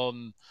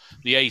on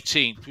the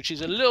 18th, which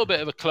is a little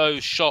bit of a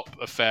closed shop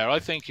affair, I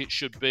think it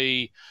should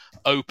be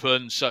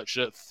open such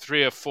that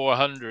 300 or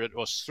 400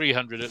 or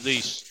 300 at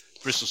least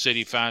Bristol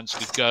City fans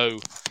could go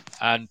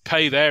and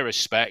pay their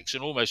respects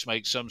and almost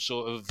make some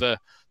sort of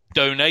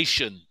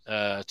donation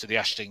to the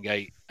Ashton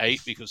Gate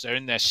 8 because they're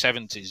in their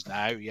 70s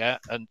now,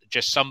 and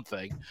just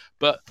something.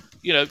 But,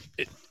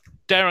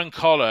 Darren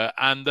Collar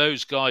and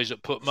those guys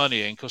that put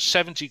money in, because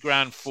 70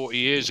 grand 40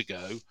 years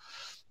ago,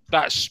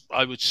 that's,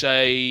 I would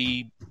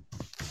say,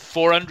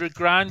 400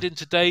 grand in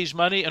today's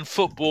money, and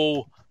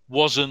football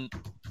wasn't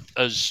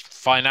as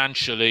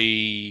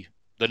financially...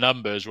 The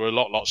numbers were a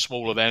lot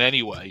smaller then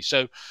anyway.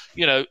 So,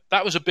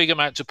 that was a big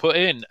amount to put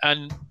in.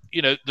 And,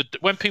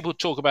 when people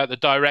talk about the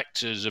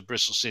directors of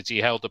Bristol City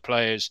held the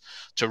players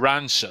to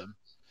ransom,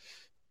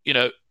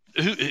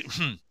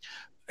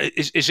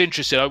 it's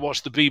interesting. I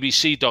watched the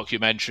BBC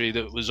documentary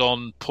that was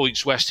on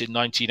Points West in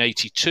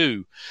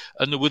 1982,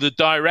 and there were the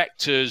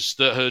directors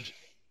that had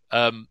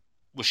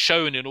were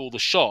shown in all the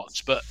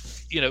shots, but,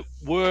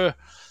 were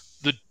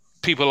the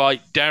people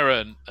like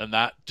Darren and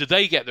that, do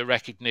they get the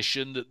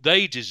recognition that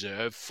they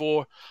deserve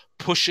for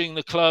pushing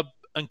the club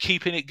and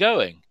keeping it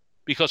going?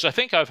 Because I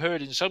think I've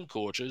heard in some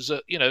quarters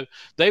that,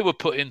 they were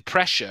putting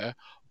pressure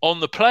on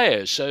the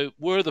players. So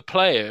were the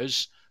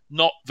players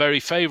not very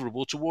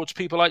favourable towards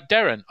people like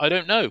Darren? I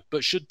don't know.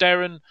 But should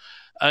Darren,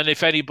 and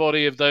if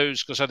anybody of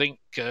those, because I think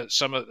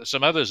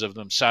some others of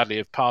them sadly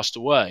have passed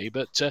away.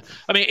 But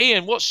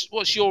Ian,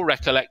 what's your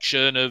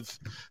recollection of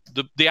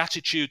the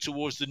attitude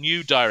towards the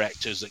new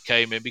directors that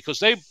came in? Because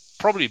they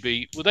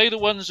probably were they the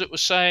ones that were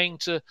saying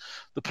to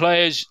the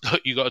players,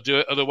 "Look, you got to do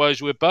it,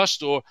 otherwise we're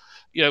bust"? Or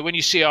when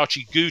you see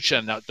Archie Gooch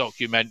in that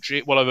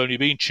documentary, well, I've only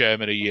been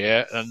chairman a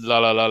year, and la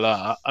la la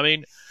la. I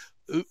mean,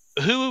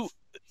 who?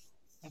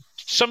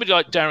 Somebody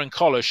like Darren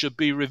Collar should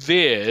be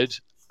revered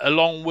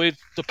along with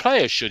the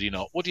players, should he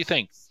not? What do you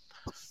think?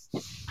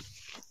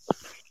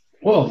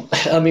 Well,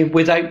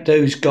 without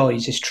those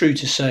guys, it's true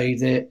to say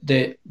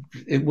that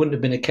it wouldn't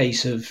have been a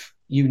case of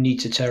you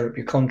need to tear up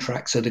your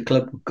contract so the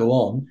club would go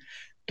on.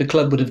 The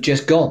club would have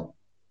just gone.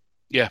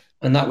 Yeah.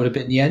 And that would have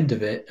been the end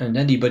of it. And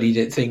anybody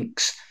that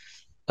thinks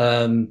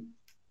that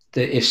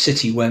if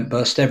City went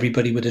bust,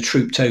 everybody would have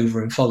trooped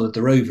over and followed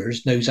the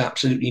Rovers knows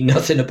absolutely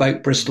nothing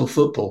about Bristol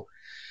football.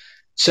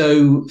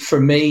 So for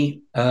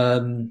me,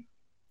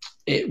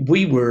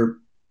 we were,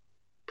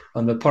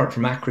 apart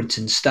from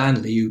Accrington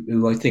Stanley,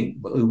 who I think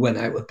who went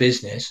out of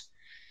business,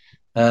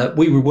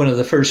 we were one of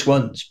the first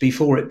ones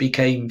before it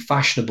became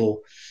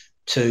fashionable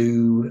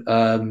to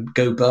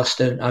go bust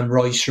and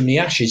rise from the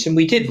ashes. And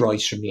we did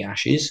rise from the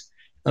ashes.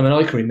 I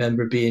can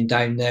remember being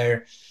down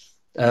there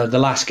the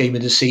last game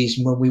of the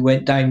season when we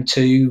went down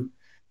to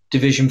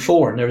Division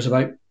 4, and there was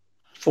about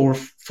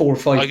 4,000 or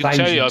 5,000 I can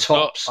tell you,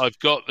 tops. I've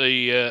got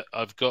the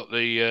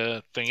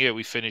thing here.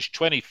 We finished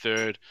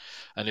 23rd,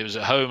 and it was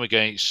at home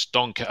against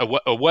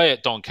away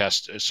at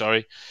Doncaster.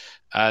 Sorry,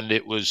 and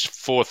it was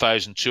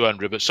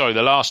 4,200. But sorry,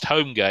 the last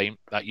home game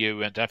that year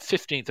we went down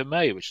 15th of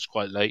May, which is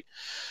quite late.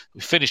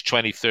 We finished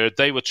 23rd.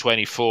 They were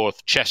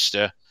 24th.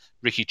 Chester,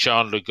 Ricky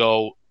Chandler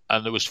goal,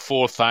 and there was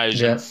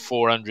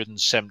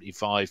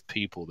 4,475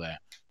 people there.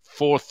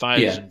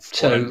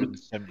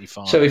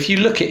 4,475. So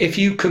if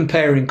you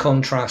compare and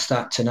contrast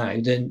that to now,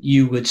 then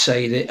you would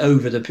say that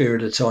over the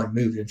period of time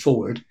moving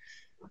forward,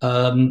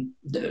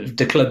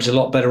 the club's a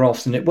lot better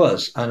off than it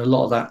was, and a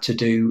lot of that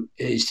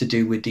is to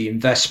do with the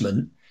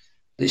investment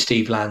that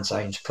Steve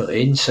Lansdown's put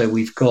in. So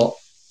we've got,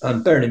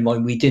 bearing in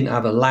mind we didn't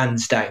have a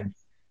Lansdown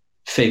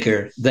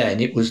figure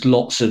then; it was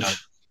lots of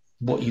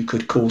what you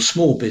could call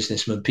small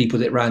businessmen, people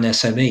that ran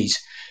SMEs.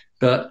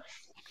 But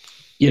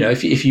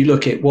if you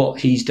look at what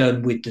he's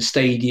done with the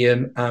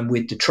stadium and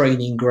with the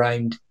training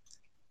ground,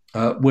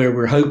 where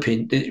we're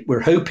hoping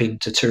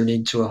to turn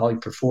into a high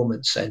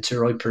performance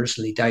centre, I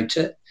personally doubt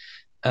it.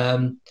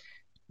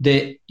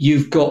 That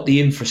you've got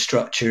the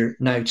infrastructure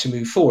now to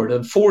move forward.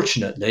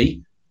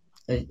 Unfortunately,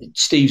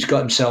 Steve's got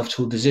himself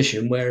to a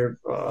position where,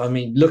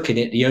 looking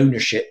at the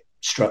ownership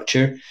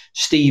structure,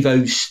 Steve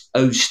owes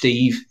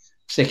Steve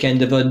thick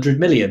end of 100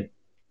 million.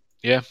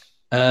 Yeah.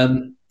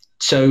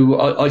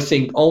 So I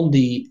think on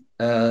the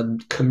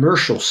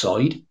commercial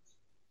side,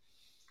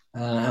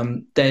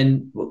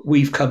 then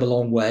we've come a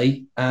long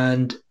way,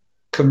 and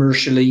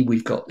commercially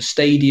we've got the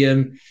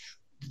stadium.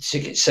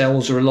 Ticket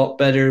sales are a lot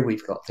better.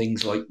 We've got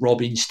things like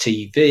Robbins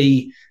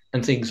TV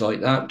and things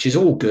like that, which is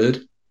all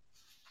good.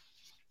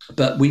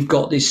 But we've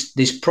got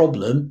this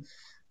problem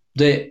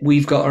that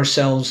we've got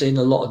ourselves in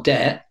a lot of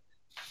debt,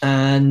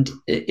 and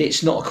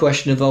it's not a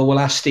question of, we'll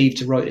ask Steve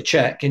to write a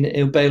check and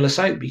he'll bail us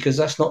out, because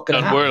that's not going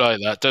to happen. Doesn't work like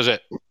that, does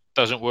it?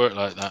 Doesn't work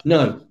like that.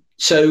 No.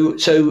 So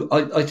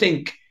I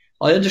think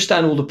I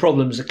understand all the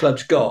problems the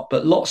club's got,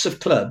 but lots of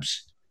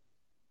clubs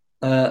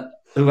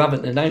who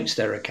haven't announced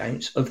their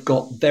accounts have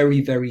got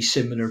very, very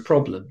similar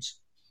problems.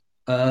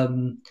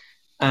 And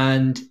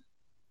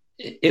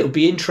it'll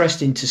be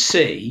interesting to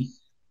see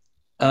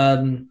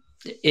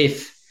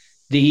if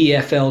the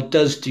EFL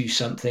does do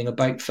something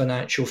about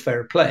financial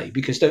fair play,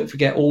 because don't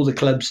forget, all the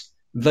clubs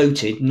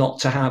voted not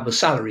to have a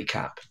salary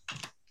cap.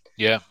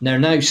 Yeah. And they're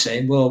now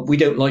saying, well, we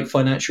don't like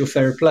financial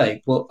fair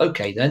play. Well,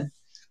 okay, then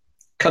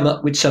come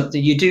up with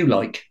something you do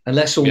like, and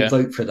let's all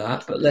vote for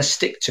that, but let's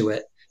stick to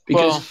it.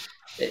 Because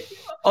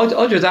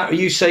either that, or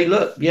you say,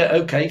 look, yeah,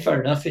 okay,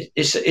 fair enough.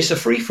 It's a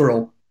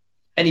free-for-all.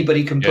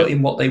 Anybody can put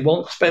in what they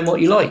want, spend what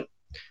you like.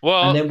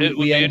 Well, and then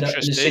we end up in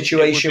a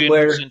situation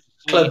where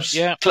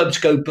clubs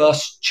go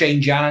bust,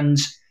 change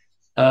hands.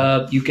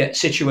 You get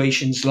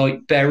situations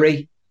like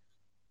Bury.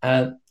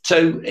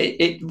 So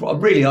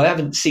I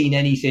haven't seen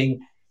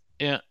anything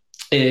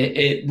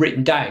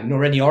written down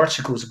or any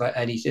articles about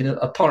anything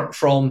apart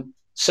from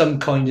some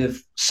kind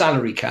of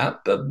salary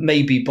cap, but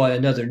maybe by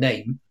another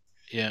name.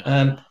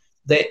 Yeah.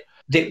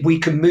 That we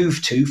can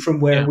move to from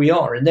where we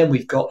are. And then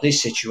we've got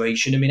this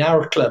situation. I mean,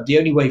 our club, the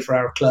only way for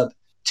our club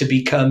to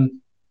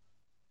become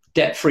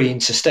debt-free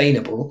and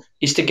sustainable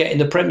is to get in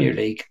the Premier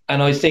League.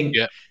 And I think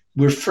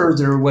we're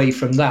further away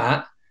from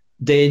that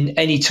than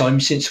any time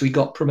since we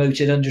got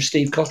promoted under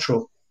Steve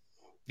Cotterill.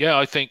 Yeah,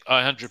 I think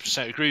I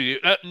 100% agree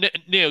with you.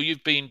 Neil,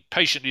 you've been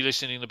patiently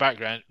listening in the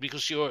background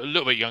because you're a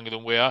little bit younger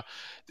than we are.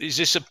 Is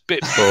this a bit?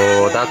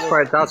 Oh,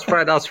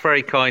 that's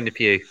very kind of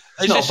you.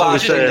 It's not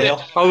bad,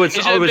 I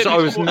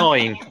was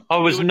 9. I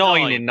was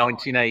 9 in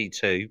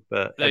 1982.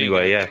 But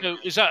anyway, yeah. So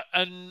is that?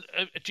 And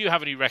do you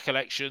have any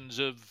recollections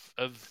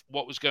of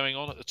what was going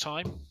on at the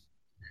time?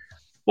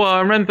 Well,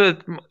 I remember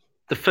my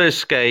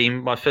first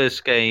game,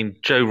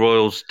 Joe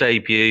Royle's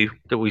debut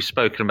that we've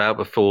spoken about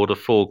before, the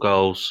 4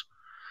 goals.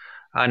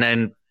 And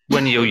then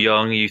when you're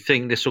young, you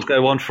think this will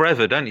go on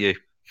forever, don't you?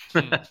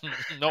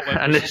 Not when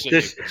and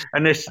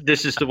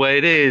this is the way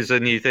it is,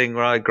 and you think,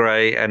 right,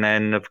 great. And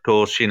then, of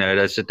course,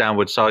 there's a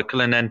downward cycle.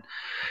 And then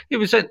it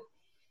was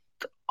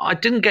I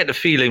didn't get the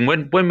feeling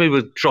when we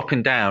were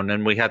dropping down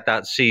and we had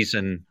that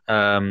season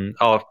in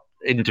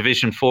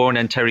Division 4, and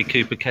then Terry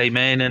Cooper came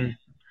in, and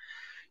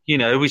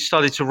we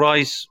started to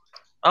rise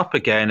up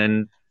again.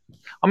 And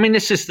I mean,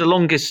 this is the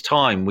longest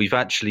time we've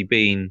actually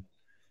been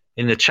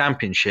in the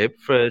Championship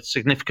for a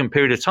significant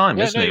period of time,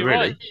 isn't it? You're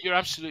really, right. You're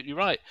absolutely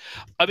right.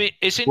 I mean,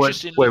 it's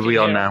interesting where we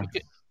are now.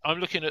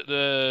 I'm looking at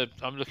the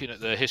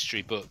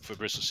history book for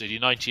Bristol City,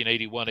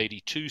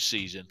 1981-82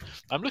 season.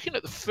 I'm looking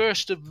at the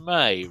 1st of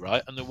May,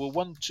 right, and there were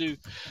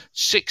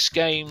 6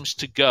 games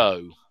to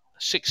go.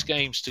 6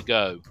 games to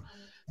go.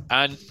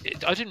 And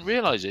I didn't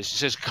realise this. It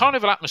says,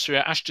 Carnival atmosphere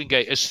at Ashton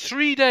Gate as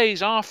 3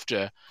 days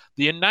after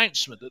the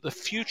announcement that the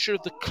future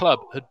of the club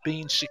had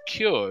been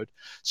secured,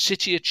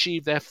 City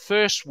achieved their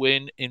first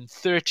win in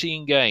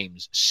 13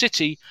 games.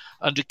 City,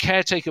 under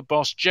caretaker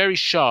boss Jerry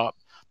Sharp,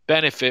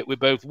 benefit with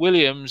both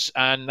Williams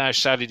and now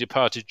sadly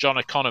departed John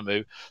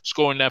Economou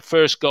scoring their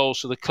first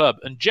goals for the club.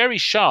 And Jerry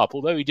Sharp,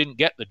 although he didn't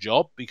get the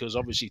job because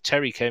obviously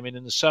Terry came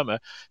in the summer,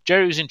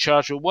 Jerry was in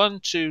charge of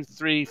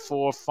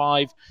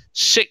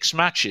 6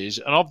 matches,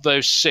 and of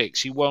those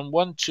 6 he won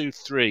 1, 2,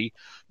 3,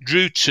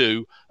 drew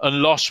 2 and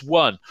lost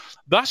 1.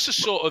 That's the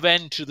sort of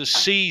end to the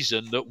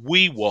season that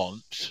we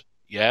want.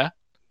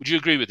 Would you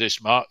agree with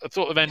this, Mark? The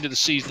sort of end of the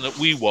season that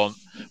we want,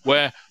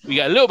 where we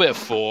get a little bit of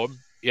form,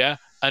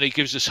 and it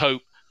gives us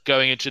hope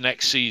going into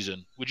next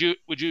season. Would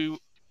you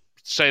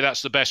say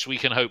that's the best we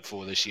can hope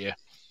for this year?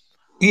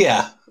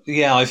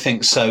 Yeah, I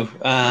think so.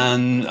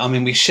 And I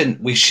mean, we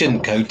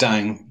shouldn't go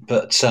down,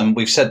 but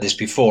we've said this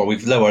before.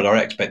 We've lowered our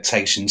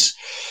expectations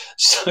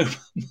so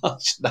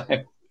much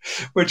now.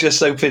 We're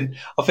just hoping.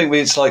 I think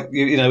it's like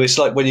it's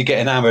like when you're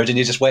getting hammered and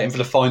you're just waiting for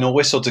the final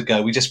whistle to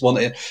go. We just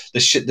wanted the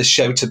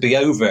show to be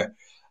over,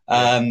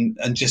 and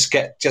just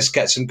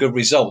get some good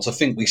results. I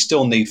think we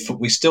still need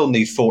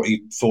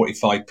 40,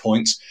 45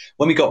 points.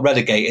 When we got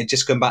relegated,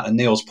 just going back to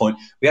Neil's point,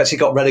 we actually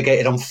got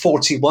relegated on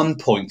 41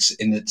 points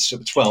in the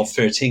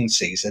 12-13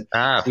 season.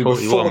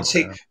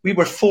 We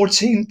were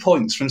 14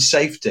 points from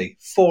safety.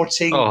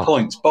 14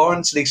 points.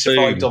 Barnsley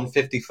survived on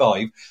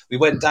 55. We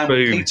went down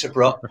with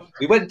Peterborough.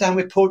 We went down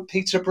with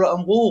Peterborough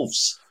and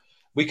Wolves.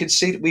 We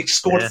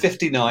scored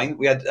 59.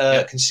 We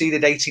had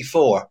conceded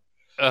 84.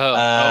 Things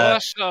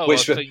aren't going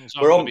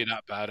to be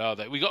that bad, are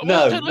they? We got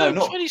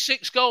not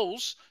 26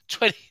 goals.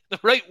 20. The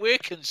rate we're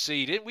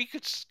conceding, we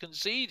could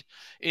concede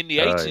in the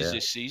 80s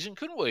this season,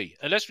 couldn't we?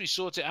 Unless we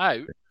sort it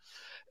out.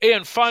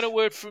 Ian, final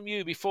word from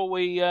you before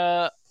we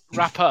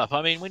wrap up.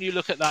 I mean, when you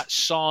look at that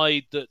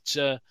side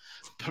that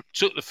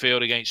took the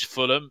field against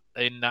Fulham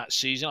in that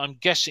season, I'm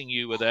guessing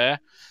you were there.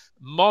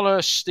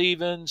 Moller,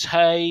 Stevens,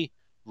 Hay,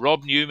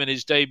 Rob Newman,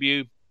 his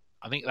debut.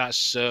 I think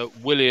that's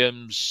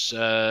Williams,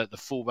 the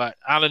fullback,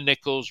 Alan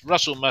Nichols,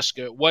 Russell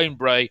Muscat, Wayne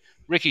Bray,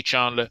 Ricky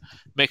Chandler,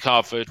 Mick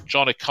Harford,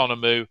 John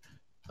Economou,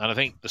 and I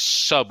think the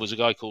sub was a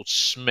guy called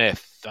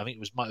Smith. I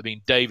think might have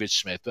been David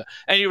Smith. But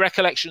any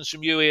recollections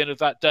from you, Ian, of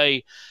that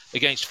day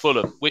against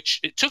Fulham, which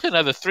it took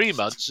another 3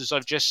 months, as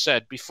I've just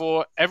said,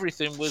 before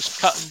everything was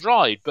cut and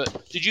dried.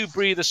 But did you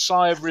breathe a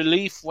sigh of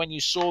relief when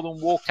you saw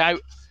them walk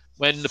out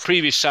when the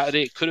previous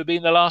Saturday it could have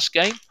been the last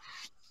game?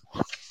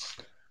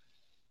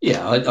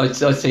 Yeah,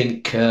 I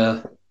think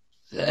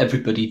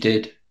everybody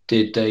did,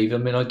 Dave. I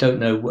mean, I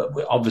don't know.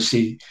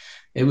 Obviously,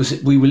 it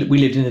was we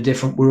lived in a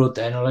different world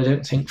then, and I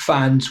don't think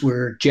fans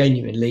were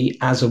genuinely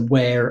as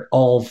aware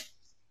of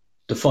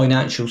the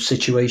financial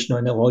situation.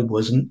 I know I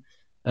wasn't,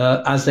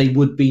 as they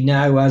would be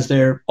now, as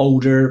they're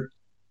older,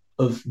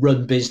 have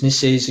run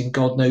businesses and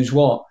God knows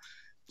what.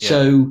 Yeah.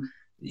 So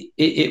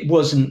it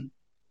wasn't,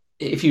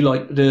 if you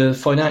like, the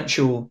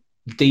financial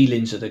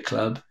dealings of the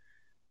club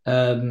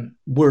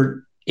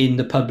were in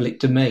the public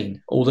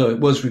domain, although it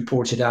was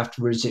reported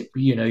afterwards.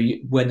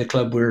 When the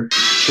club were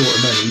short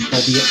of money,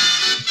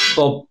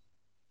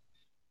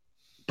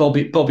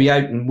 Bobby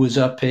Houghton was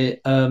up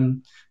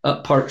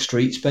Park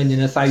Street spending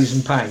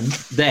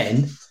 £1,000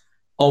 then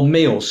on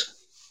meals.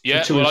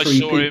 Yeah, well, I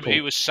saw him.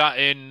 He was sat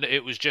in.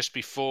 It was just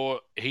before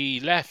he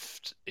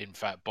left. In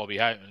fact, Bobby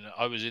Houghton.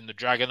 I was in the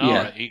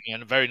Dragonara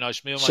eating a very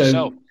nice meal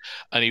myself,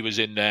 and he was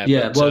in there.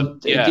 Yeah, at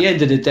the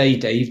end of the day,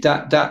 Dave,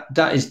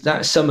 that is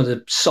some of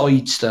the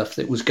side stuff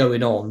that was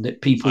going on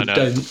that people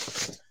don't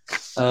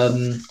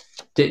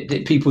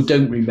that people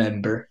don't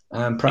remember,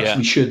 and perhaps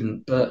we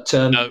shouldn't. But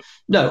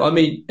no, I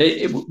mean,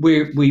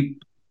 we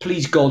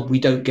please God we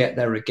don't get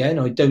there again.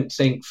 I don't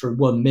think for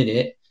 1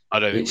 minute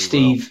that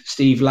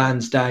Steve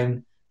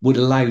Lansdown would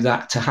allow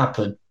that to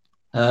happen,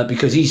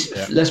 because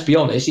let's be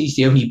honest, he's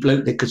the only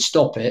bloke that could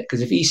stop it.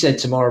 Because if he said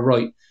tomorrow,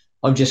 right,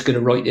 I'm just going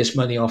to write this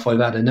money off, I've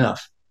had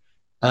enough,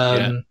 you're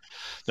right.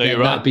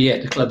 That'd be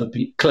it. The club would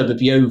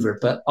be over.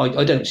 But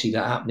I don't see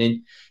that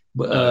happening.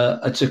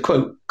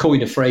 To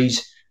coin a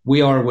phrase,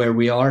 we are where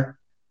we are,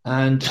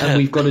 and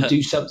we've got to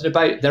do something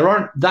about it. There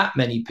aren't that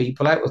many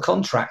people out of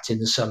contract in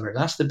the summer.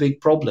 That's the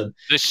big problem.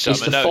 This summer,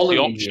 it's the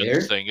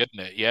option thing, isn't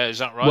it? Yeah, is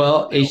that right?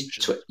 Well,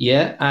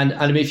 and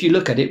I mean, if you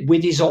look at it,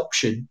 with his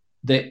option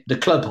that the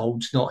club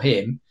holds, not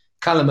him,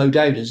 Callum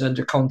O'Dowda's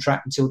under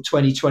contract until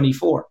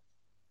 2024.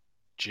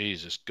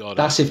 Jesus God!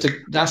 That's if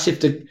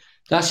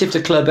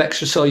the club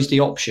exercise the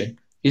option.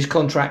 His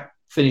contract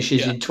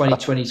finishes in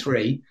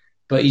 2023,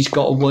 but he's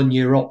got a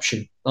 1-year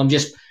option.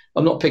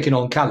 I'm not picking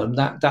on Callum.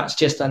 That's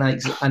just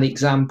an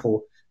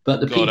example.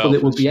 But the people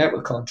that will be out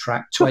of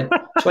contract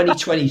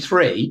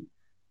 2023,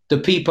 the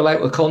people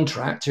out of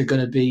contract are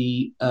going to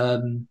be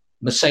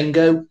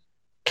Masengo,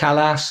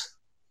 Callas,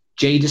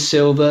 Jada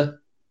Silva.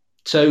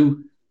 So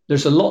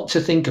there's a lot to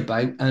think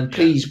about. And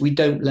please, we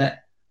don't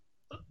let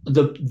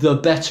the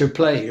better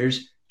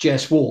players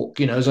just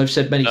walk. As I've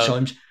said many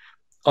times,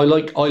 I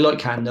like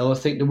Hando. I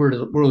think the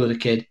world of the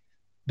kid.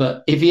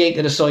 But if he ain't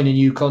going to sign a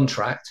new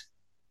contract,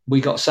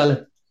 we got to sell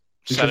him.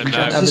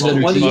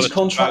 When did his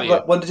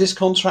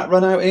contract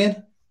run out,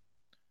 Ian?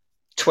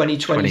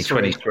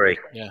 2023.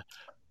 Yeah.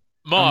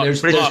 Mark,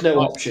 there's no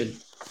option.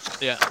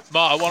 Yeah.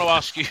 Mark, I want to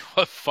ask you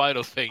a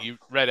final thing. You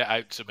read it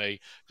out to me,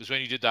 because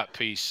when you did that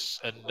piece,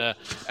 and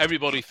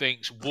everybody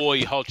thinks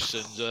Roy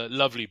Hodgson's a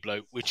lovely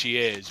bloke, which he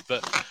is,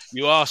 but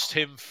you asked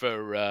him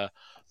for a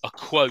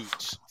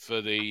quote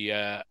for the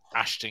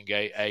Ashton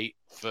Gate 8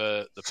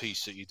 for the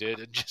piece that you did,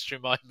 and just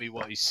remind me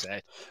what he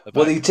said.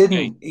 Well, he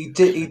didn't. He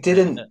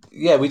didn't.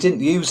 Yeah, we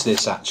didn't use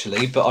this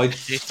actually, but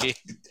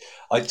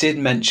I did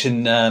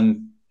mention.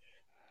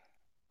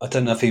 I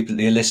don't know if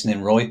you're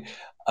listening, Roy.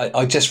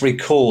 I just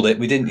recalled it.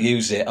 We didn't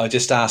use it. I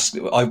just asked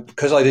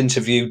because I'd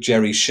interviewed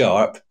Jerry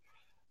Sharp,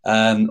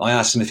 I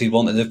asked him if he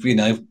wanted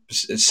to,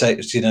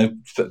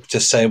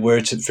 just say a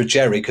word for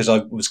Jerry, because I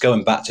was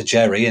going back to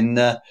Jerry, and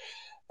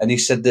he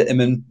said that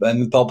him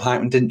and Bob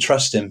Houghton didn't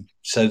trust him,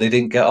 so they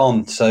didn't get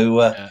on. So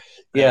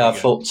I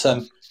thought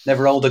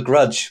never hold a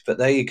grudge, but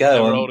there you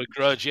go. Never hold a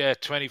grudge. Yeah,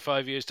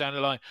 25 years down the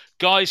line,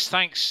 guys.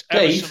 Thanks,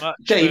 Dave. So much.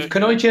 Dave,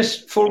 can I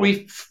just before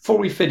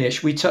we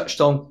finish? We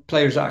touched on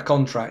players out of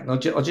contract, and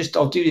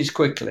I'll do this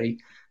quickly.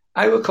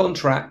 Out of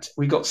contract,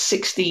 we got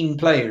 16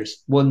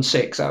 players,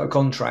 1-6 out of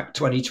contract,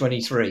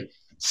 2023.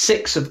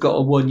 6 have got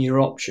a 1-year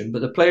option,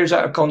 but the players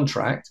out of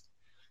contract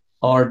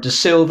are De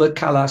Silva,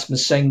 Callas,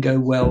 Masengo,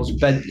 Wells,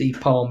 Bentley,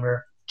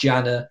 Palmer,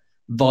 Jana,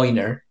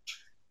 Viner.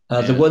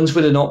 The ones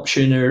with an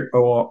option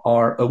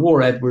are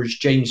Awar Edwards,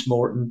 James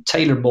Morton,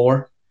 Taylor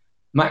Moore,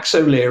 Max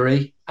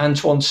O'Leary,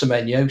 Antoine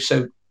Semenyo.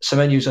 So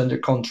Semenyo's under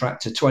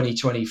contract to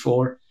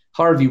 2024.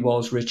 Harvey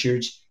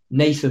Walls-Richards,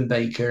 Nathan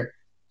Baker,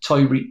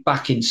 Tyreek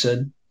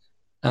Backinson,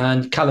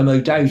 and Callum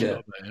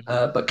O'Dowda.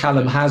 But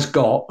Callum has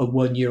got a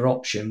 1-year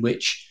option,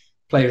 which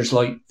players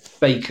like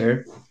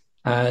Baker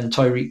and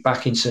Tyreek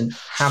Backinson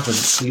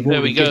haven't. We've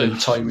already given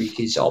Tyreek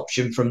his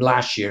option from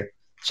last year.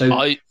 So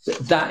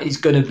that is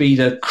going to be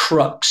the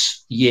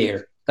crux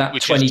year, that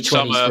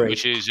 2023.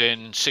 Which is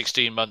in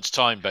 16 months'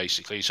 time,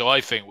 basically. So I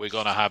think we're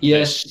going to have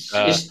this.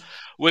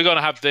 We're going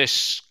to have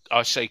this,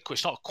 I say,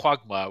 it's not a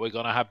quagmire. We're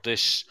going to have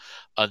this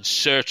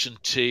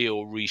uncertainty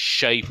or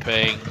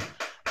reshaping.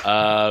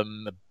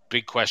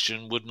 Big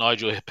question, would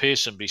Nigel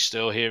Pearson be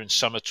still here in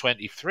summer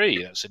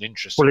 23? That's an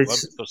interesting one.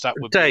 Because that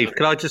would Dave,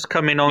 can I just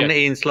come in on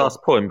Ian's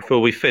last point before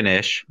we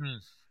finish?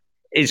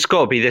 It's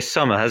got to be this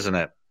summer, hasn't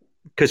it?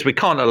 Because we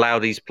can't allow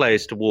these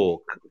players to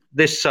walk.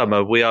 This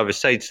summer, we either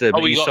say to them,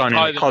 are you signing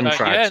a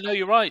contract? Yeah, no,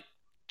 you're right.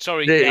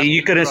 Sorry. Are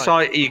you going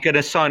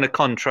to sign a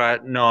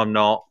contract? No, I'm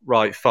not.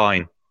 Right,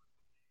 fine.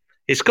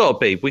 It's got to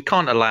be. We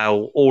can't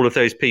allow all of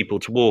those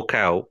people to walk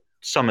out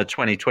summer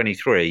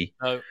 2023.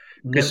 No.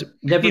 Because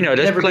there's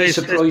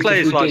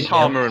players like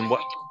Palmer and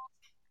what?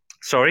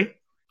 Sorry?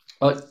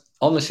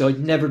 Honestly, I'd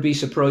never be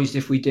surprised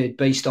if we did,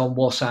 based on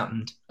what's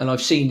happened. And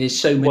I've seen this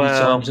so many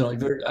times,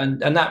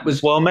 and that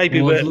was. Well,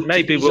 maybe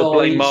we'll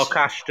blame Mark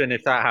Ashton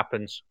if that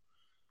happens.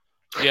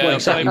 Yeah, well,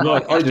 exactly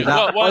right.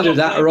 Either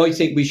that, or I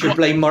think we should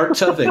blame Mark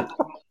Tubin.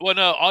 Well,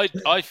 no,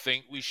 I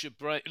think we should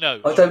blame.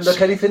 No, I don't look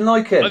anything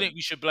like it. I think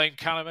we should blame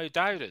Callum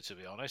O'Dowda, to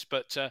be honest.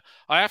 But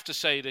I have to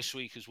say this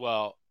week as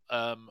well.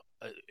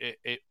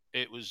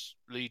 It was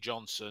Lee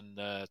Johnson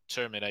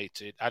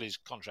had his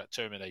contract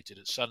terminated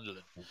at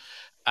Sunderland.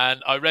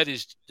 And I read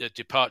his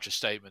departure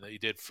statement that he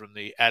did from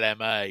the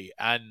LMA.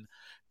 And,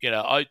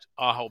 I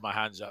hold my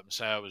hands up and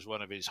say I was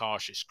one of his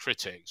harshest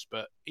critics.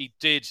 But he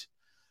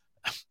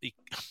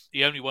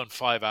only won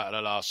 5 out of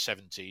the last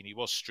 17. He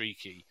was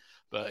streaky.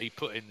 But he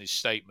put in this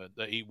statement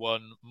that he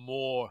won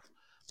more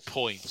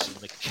points in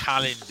the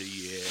calendar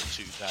year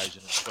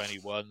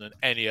 2021 than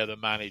any other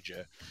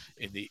manager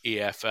in the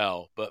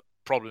EFL. But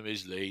problem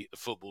is, Lee, the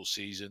football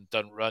season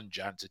doesn't run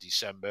Jan to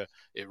December.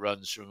 It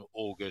runs from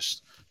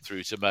August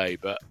through to May.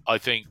 But I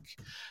think,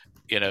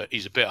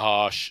 he's a bit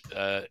harsh.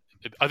 I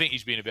think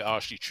he's been a bit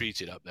harshly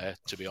treated up there,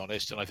 to be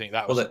honest. And I think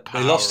that was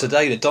they lost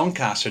today to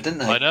Doncaster, didn't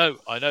they? I know.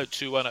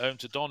 2-1 at home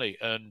to Donny.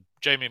 And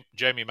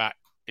Jamie Mack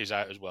is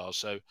out as well.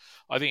 So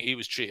I think he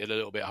was treated a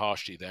little bit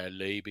harshly there,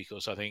 Lee,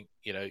 because I think,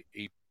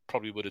 he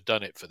probably would have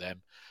done it for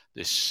them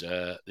this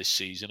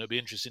season. It'll be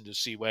interesting to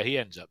see where he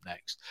ends up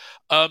next.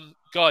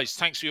 Guys,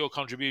 thanks for your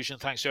contribution.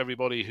 Thanks to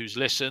everybody who's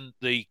listened.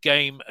 The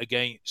game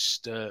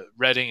against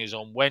Reading is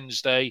on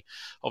Wednesday.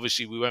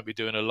 Obviously, we won't be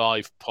doing a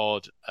live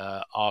pod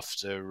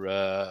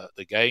after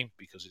the game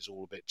because it's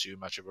all a bit too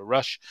much of a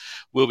rush.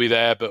 We'll be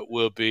there, but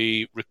we'll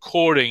be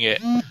recording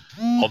it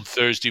on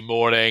Thursday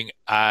morning,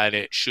 and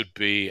it should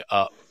be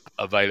up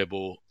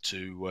available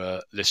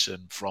to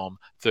listen from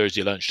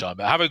Thursday lunchtime.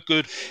 But have a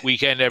good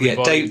weekend,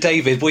 everybody. Yeah,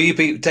 David,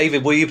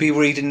 will you be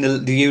reading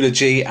the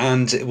eulogy,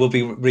 and we'll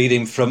be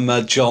reading from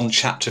John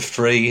chapter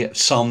 3,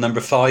 Psalm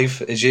number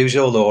 5 as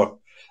usual, or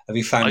have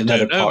you found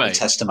another part of the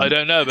Testament? I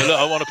don't know, but look,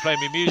 I want to play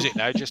my music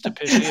now just to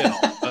piss Ian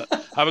off.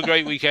 But have a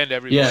great weekend,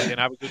 everybody, and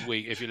have a good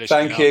week if you're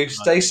listening. Thank you.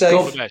 Stay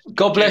safe.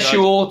 God bless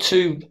you all,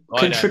 to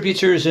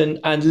contributors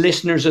and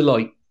listeners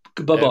alike.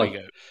 Bye-bye. There we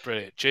go.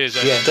 Brilliant.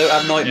 Cheers. Yeah, don't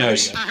have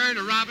nightmares. I heard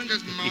a robin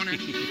this morning.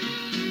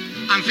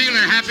 I'm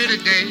feeling happy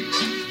today.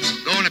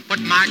 Gonna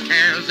put my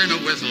cares in a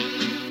whistle.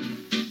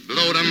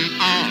 Blow them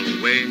all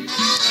away.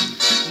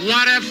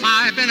 What if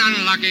I've been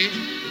unlucky?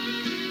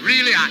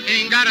 Really, I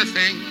ain't got a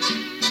thing.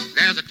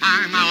 There's a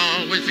time I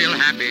always feel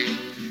happy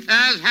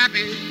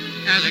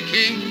as a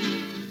king.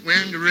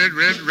 When the red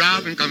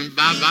robin comes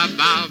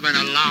bobbing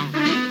along.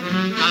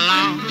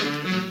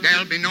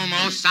 There'll be no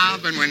more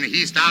sobbing when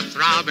he starts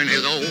throbbing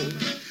his old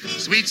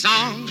sweet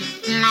song.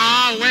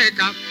 Oh, wake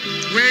up,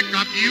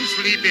 you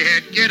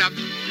sleepyhead. Get up,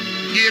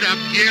 get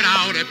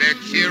out of bed.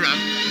 Cheer up,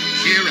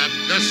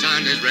 the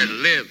sun is red.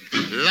 Live,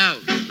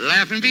 love,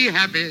 laugh and be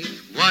happy.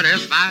 What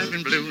if I've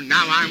been blue?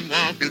 Now I'm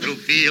walking through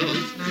fields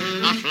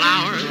of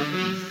flowers.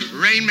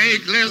 Rain may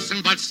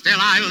glisten, but still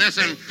I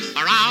listen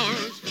for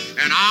hours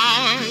and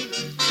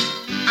hours.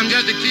 I'm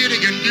just a kid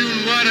again,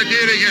 doing what I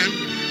did again,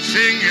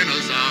 singing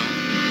a song.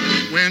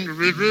 When the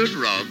red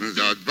robins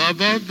are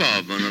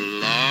bobbing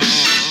along.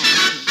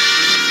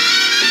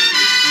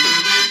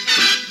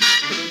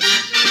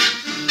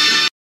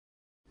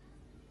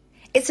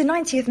 It's the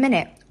 90th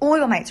minute. All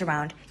your mates are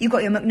around. You've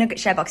got your McNugget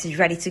share boxes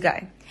ready to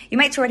go. Your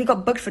mates already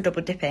got booked for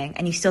double dipping,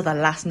 and you steal the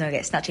last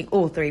nugget, snatching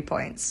all 3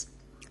 points.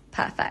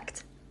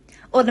 Perfect.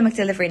 Order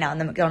McDelivery now on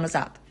the McDonald's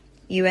app.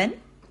 You in?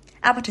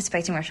 At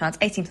participating restaurants,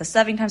 18 plus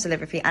serving times,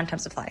 delivery fee, and time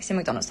supply. See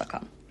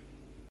mcdonalds.com.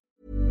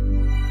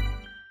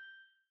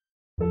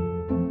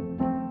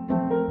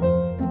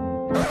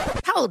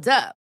 Hold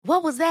up.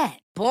 What was that?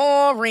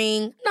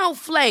 Boring. No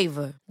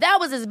flavor. That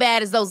was as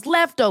bad as those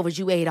leftovers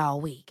you ate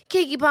all week.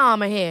 Keke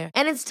Palmer here,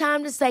 and it's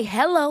time to say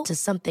hello to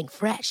something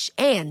fresh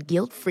and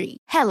guilt-free.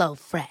 Hello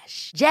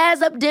Fresh.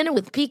 Jazz up dinner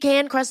with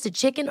pecan-crusted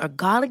chicken or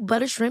garlic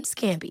butter shrimp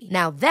scampi.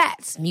 Now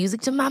that's music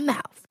to my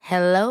mouth.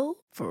 Hello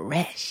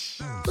Fresh.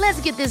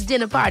 Let's get this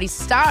dinner party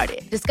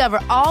started. Discover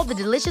all the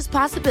delicious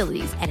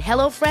possibilities at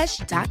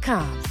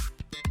hellofresh.com.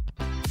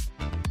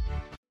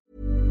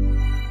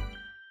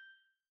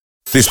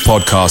 This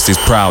podcast is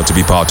proud to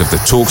be part of the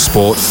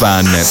TalkSport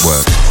Fan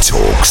Network.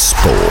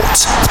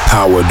 TalkSport.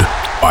 Powered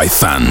by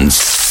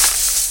fans.